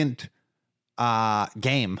elegant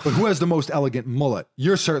game. But who has the most elegant mullet?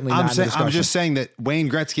 You're certainly not in the discussion. I'm just saying that Wayne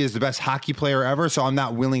Gretzky is the best hockey player ever, so I'm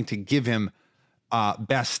not willing to give him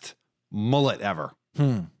best mullet ever.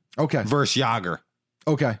 Okay. Versus Jagr.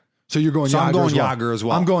 Okay. So you're going Jagr I'm going as well. Jagr as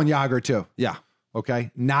well. I'm going Jagr too. Yeah.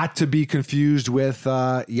 Okay. Not to be confused with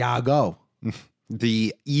Yago.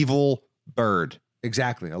 The evil bird.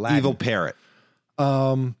 Exactly. Aladdin. Evil parrot.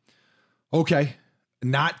 Okay.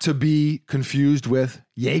 Not to be confused with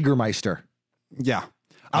Jägermeister. Yeah.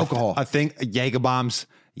 Alcohol. I think Jaeger bombs.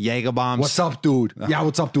 What's up, dude? Yeah,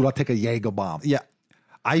 what's up, dude? I'll take a Jaeger bomb. Yeah.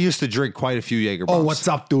 I used to drink quite a few Jaeger bombs. Oh, what's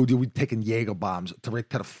up, dude? You'll be taking Jaeger bombs right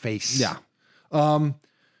to the face. Yeah.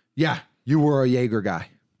 Yeah, you were a Jaeger guy.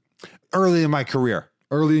 Early in my career.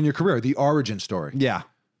 Early in your career. The origin story. Yeah.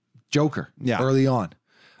 Joker. Yeah. Early on.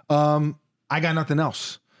 I got nothing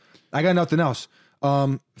else.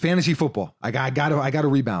 Fantasy football. I got to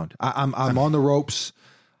rebound. I'm on the ropes.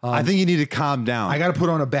 I think you need to calm down. I got to put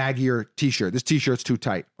on a baggier t-shirt. This t-shirt's too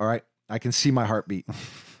tight. All right. I can see my heartbeat.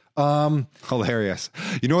 Hilarious.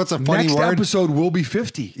 You know what's a funny next word? episode will be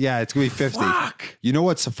 50. Yeah, it's going to be 50. Fuck. You know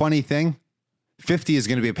what's a funny thing? 50 is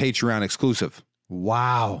going to be a Patreon exclusive.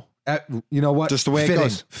 Wow. You know what? Just the way it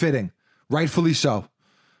goes. Fitting. Rightfully so.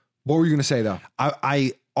 What were you going to say, though?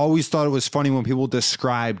 I always thought it was funny when people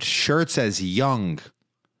described shirts as young.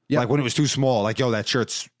 Yep. Like when it was too small. Like, yo, that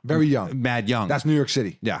shirt's Very young. mad young. That's New York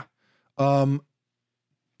City. Yeah.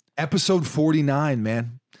 Episode 49,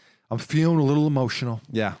 man. I'm feeling a little emotional.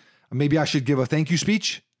 Yeah. Maybe I should give a thank you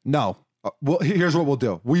speech. No. Well, here's what we'll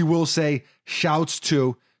do. We will say shouts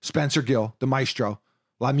to Spencer Gill, the maestro,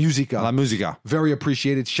 La Musica. La Musica. Very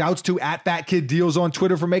appreciated. Shouts to @FatKidDeals on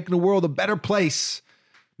Twitter for making the world a better place.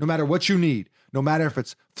 No matter what you need, no matter if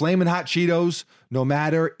it's Flamin' Hot Cheetos, no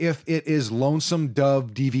matter if it is Lonesome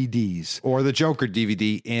Dove DVDs. Or the Joker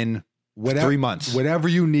DVD in 3 months. Whatever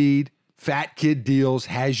you need, Fat Kid Deals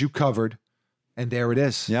has you covered. And there it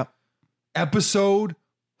is. Yep. Episode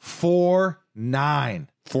 49.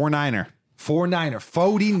 49er. 49er.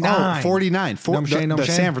 49. Oh, 49. Know what I'm saying? Know what The I'm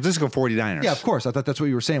saying? San Francisco 49ers. Yeah, of course. I thought that's what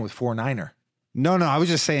you were saying with 49er. No, I was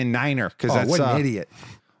just saying Niner because Oh, that's what an idiot.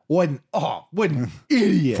 What an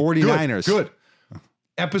idiot. 49ers. Good.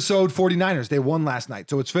 Episode 49ers. They won last night,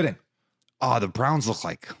 so it's fitting. Oh, the Browns look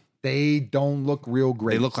like They don't look real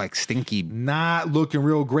great. they look like stinky. Not looking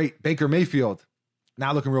real great. Baker Mayfield,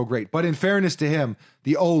 not looking real great. But in fairness to him,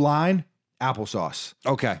 the O-line, applesauce.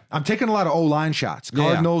 Okay. I'm taking a lot of O-line shots. Yeah.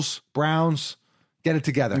 Cardinals, Browns, get it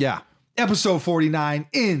together. Yeah. Episode 49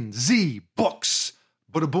 in Z books.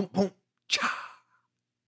 Bada boom boom cha.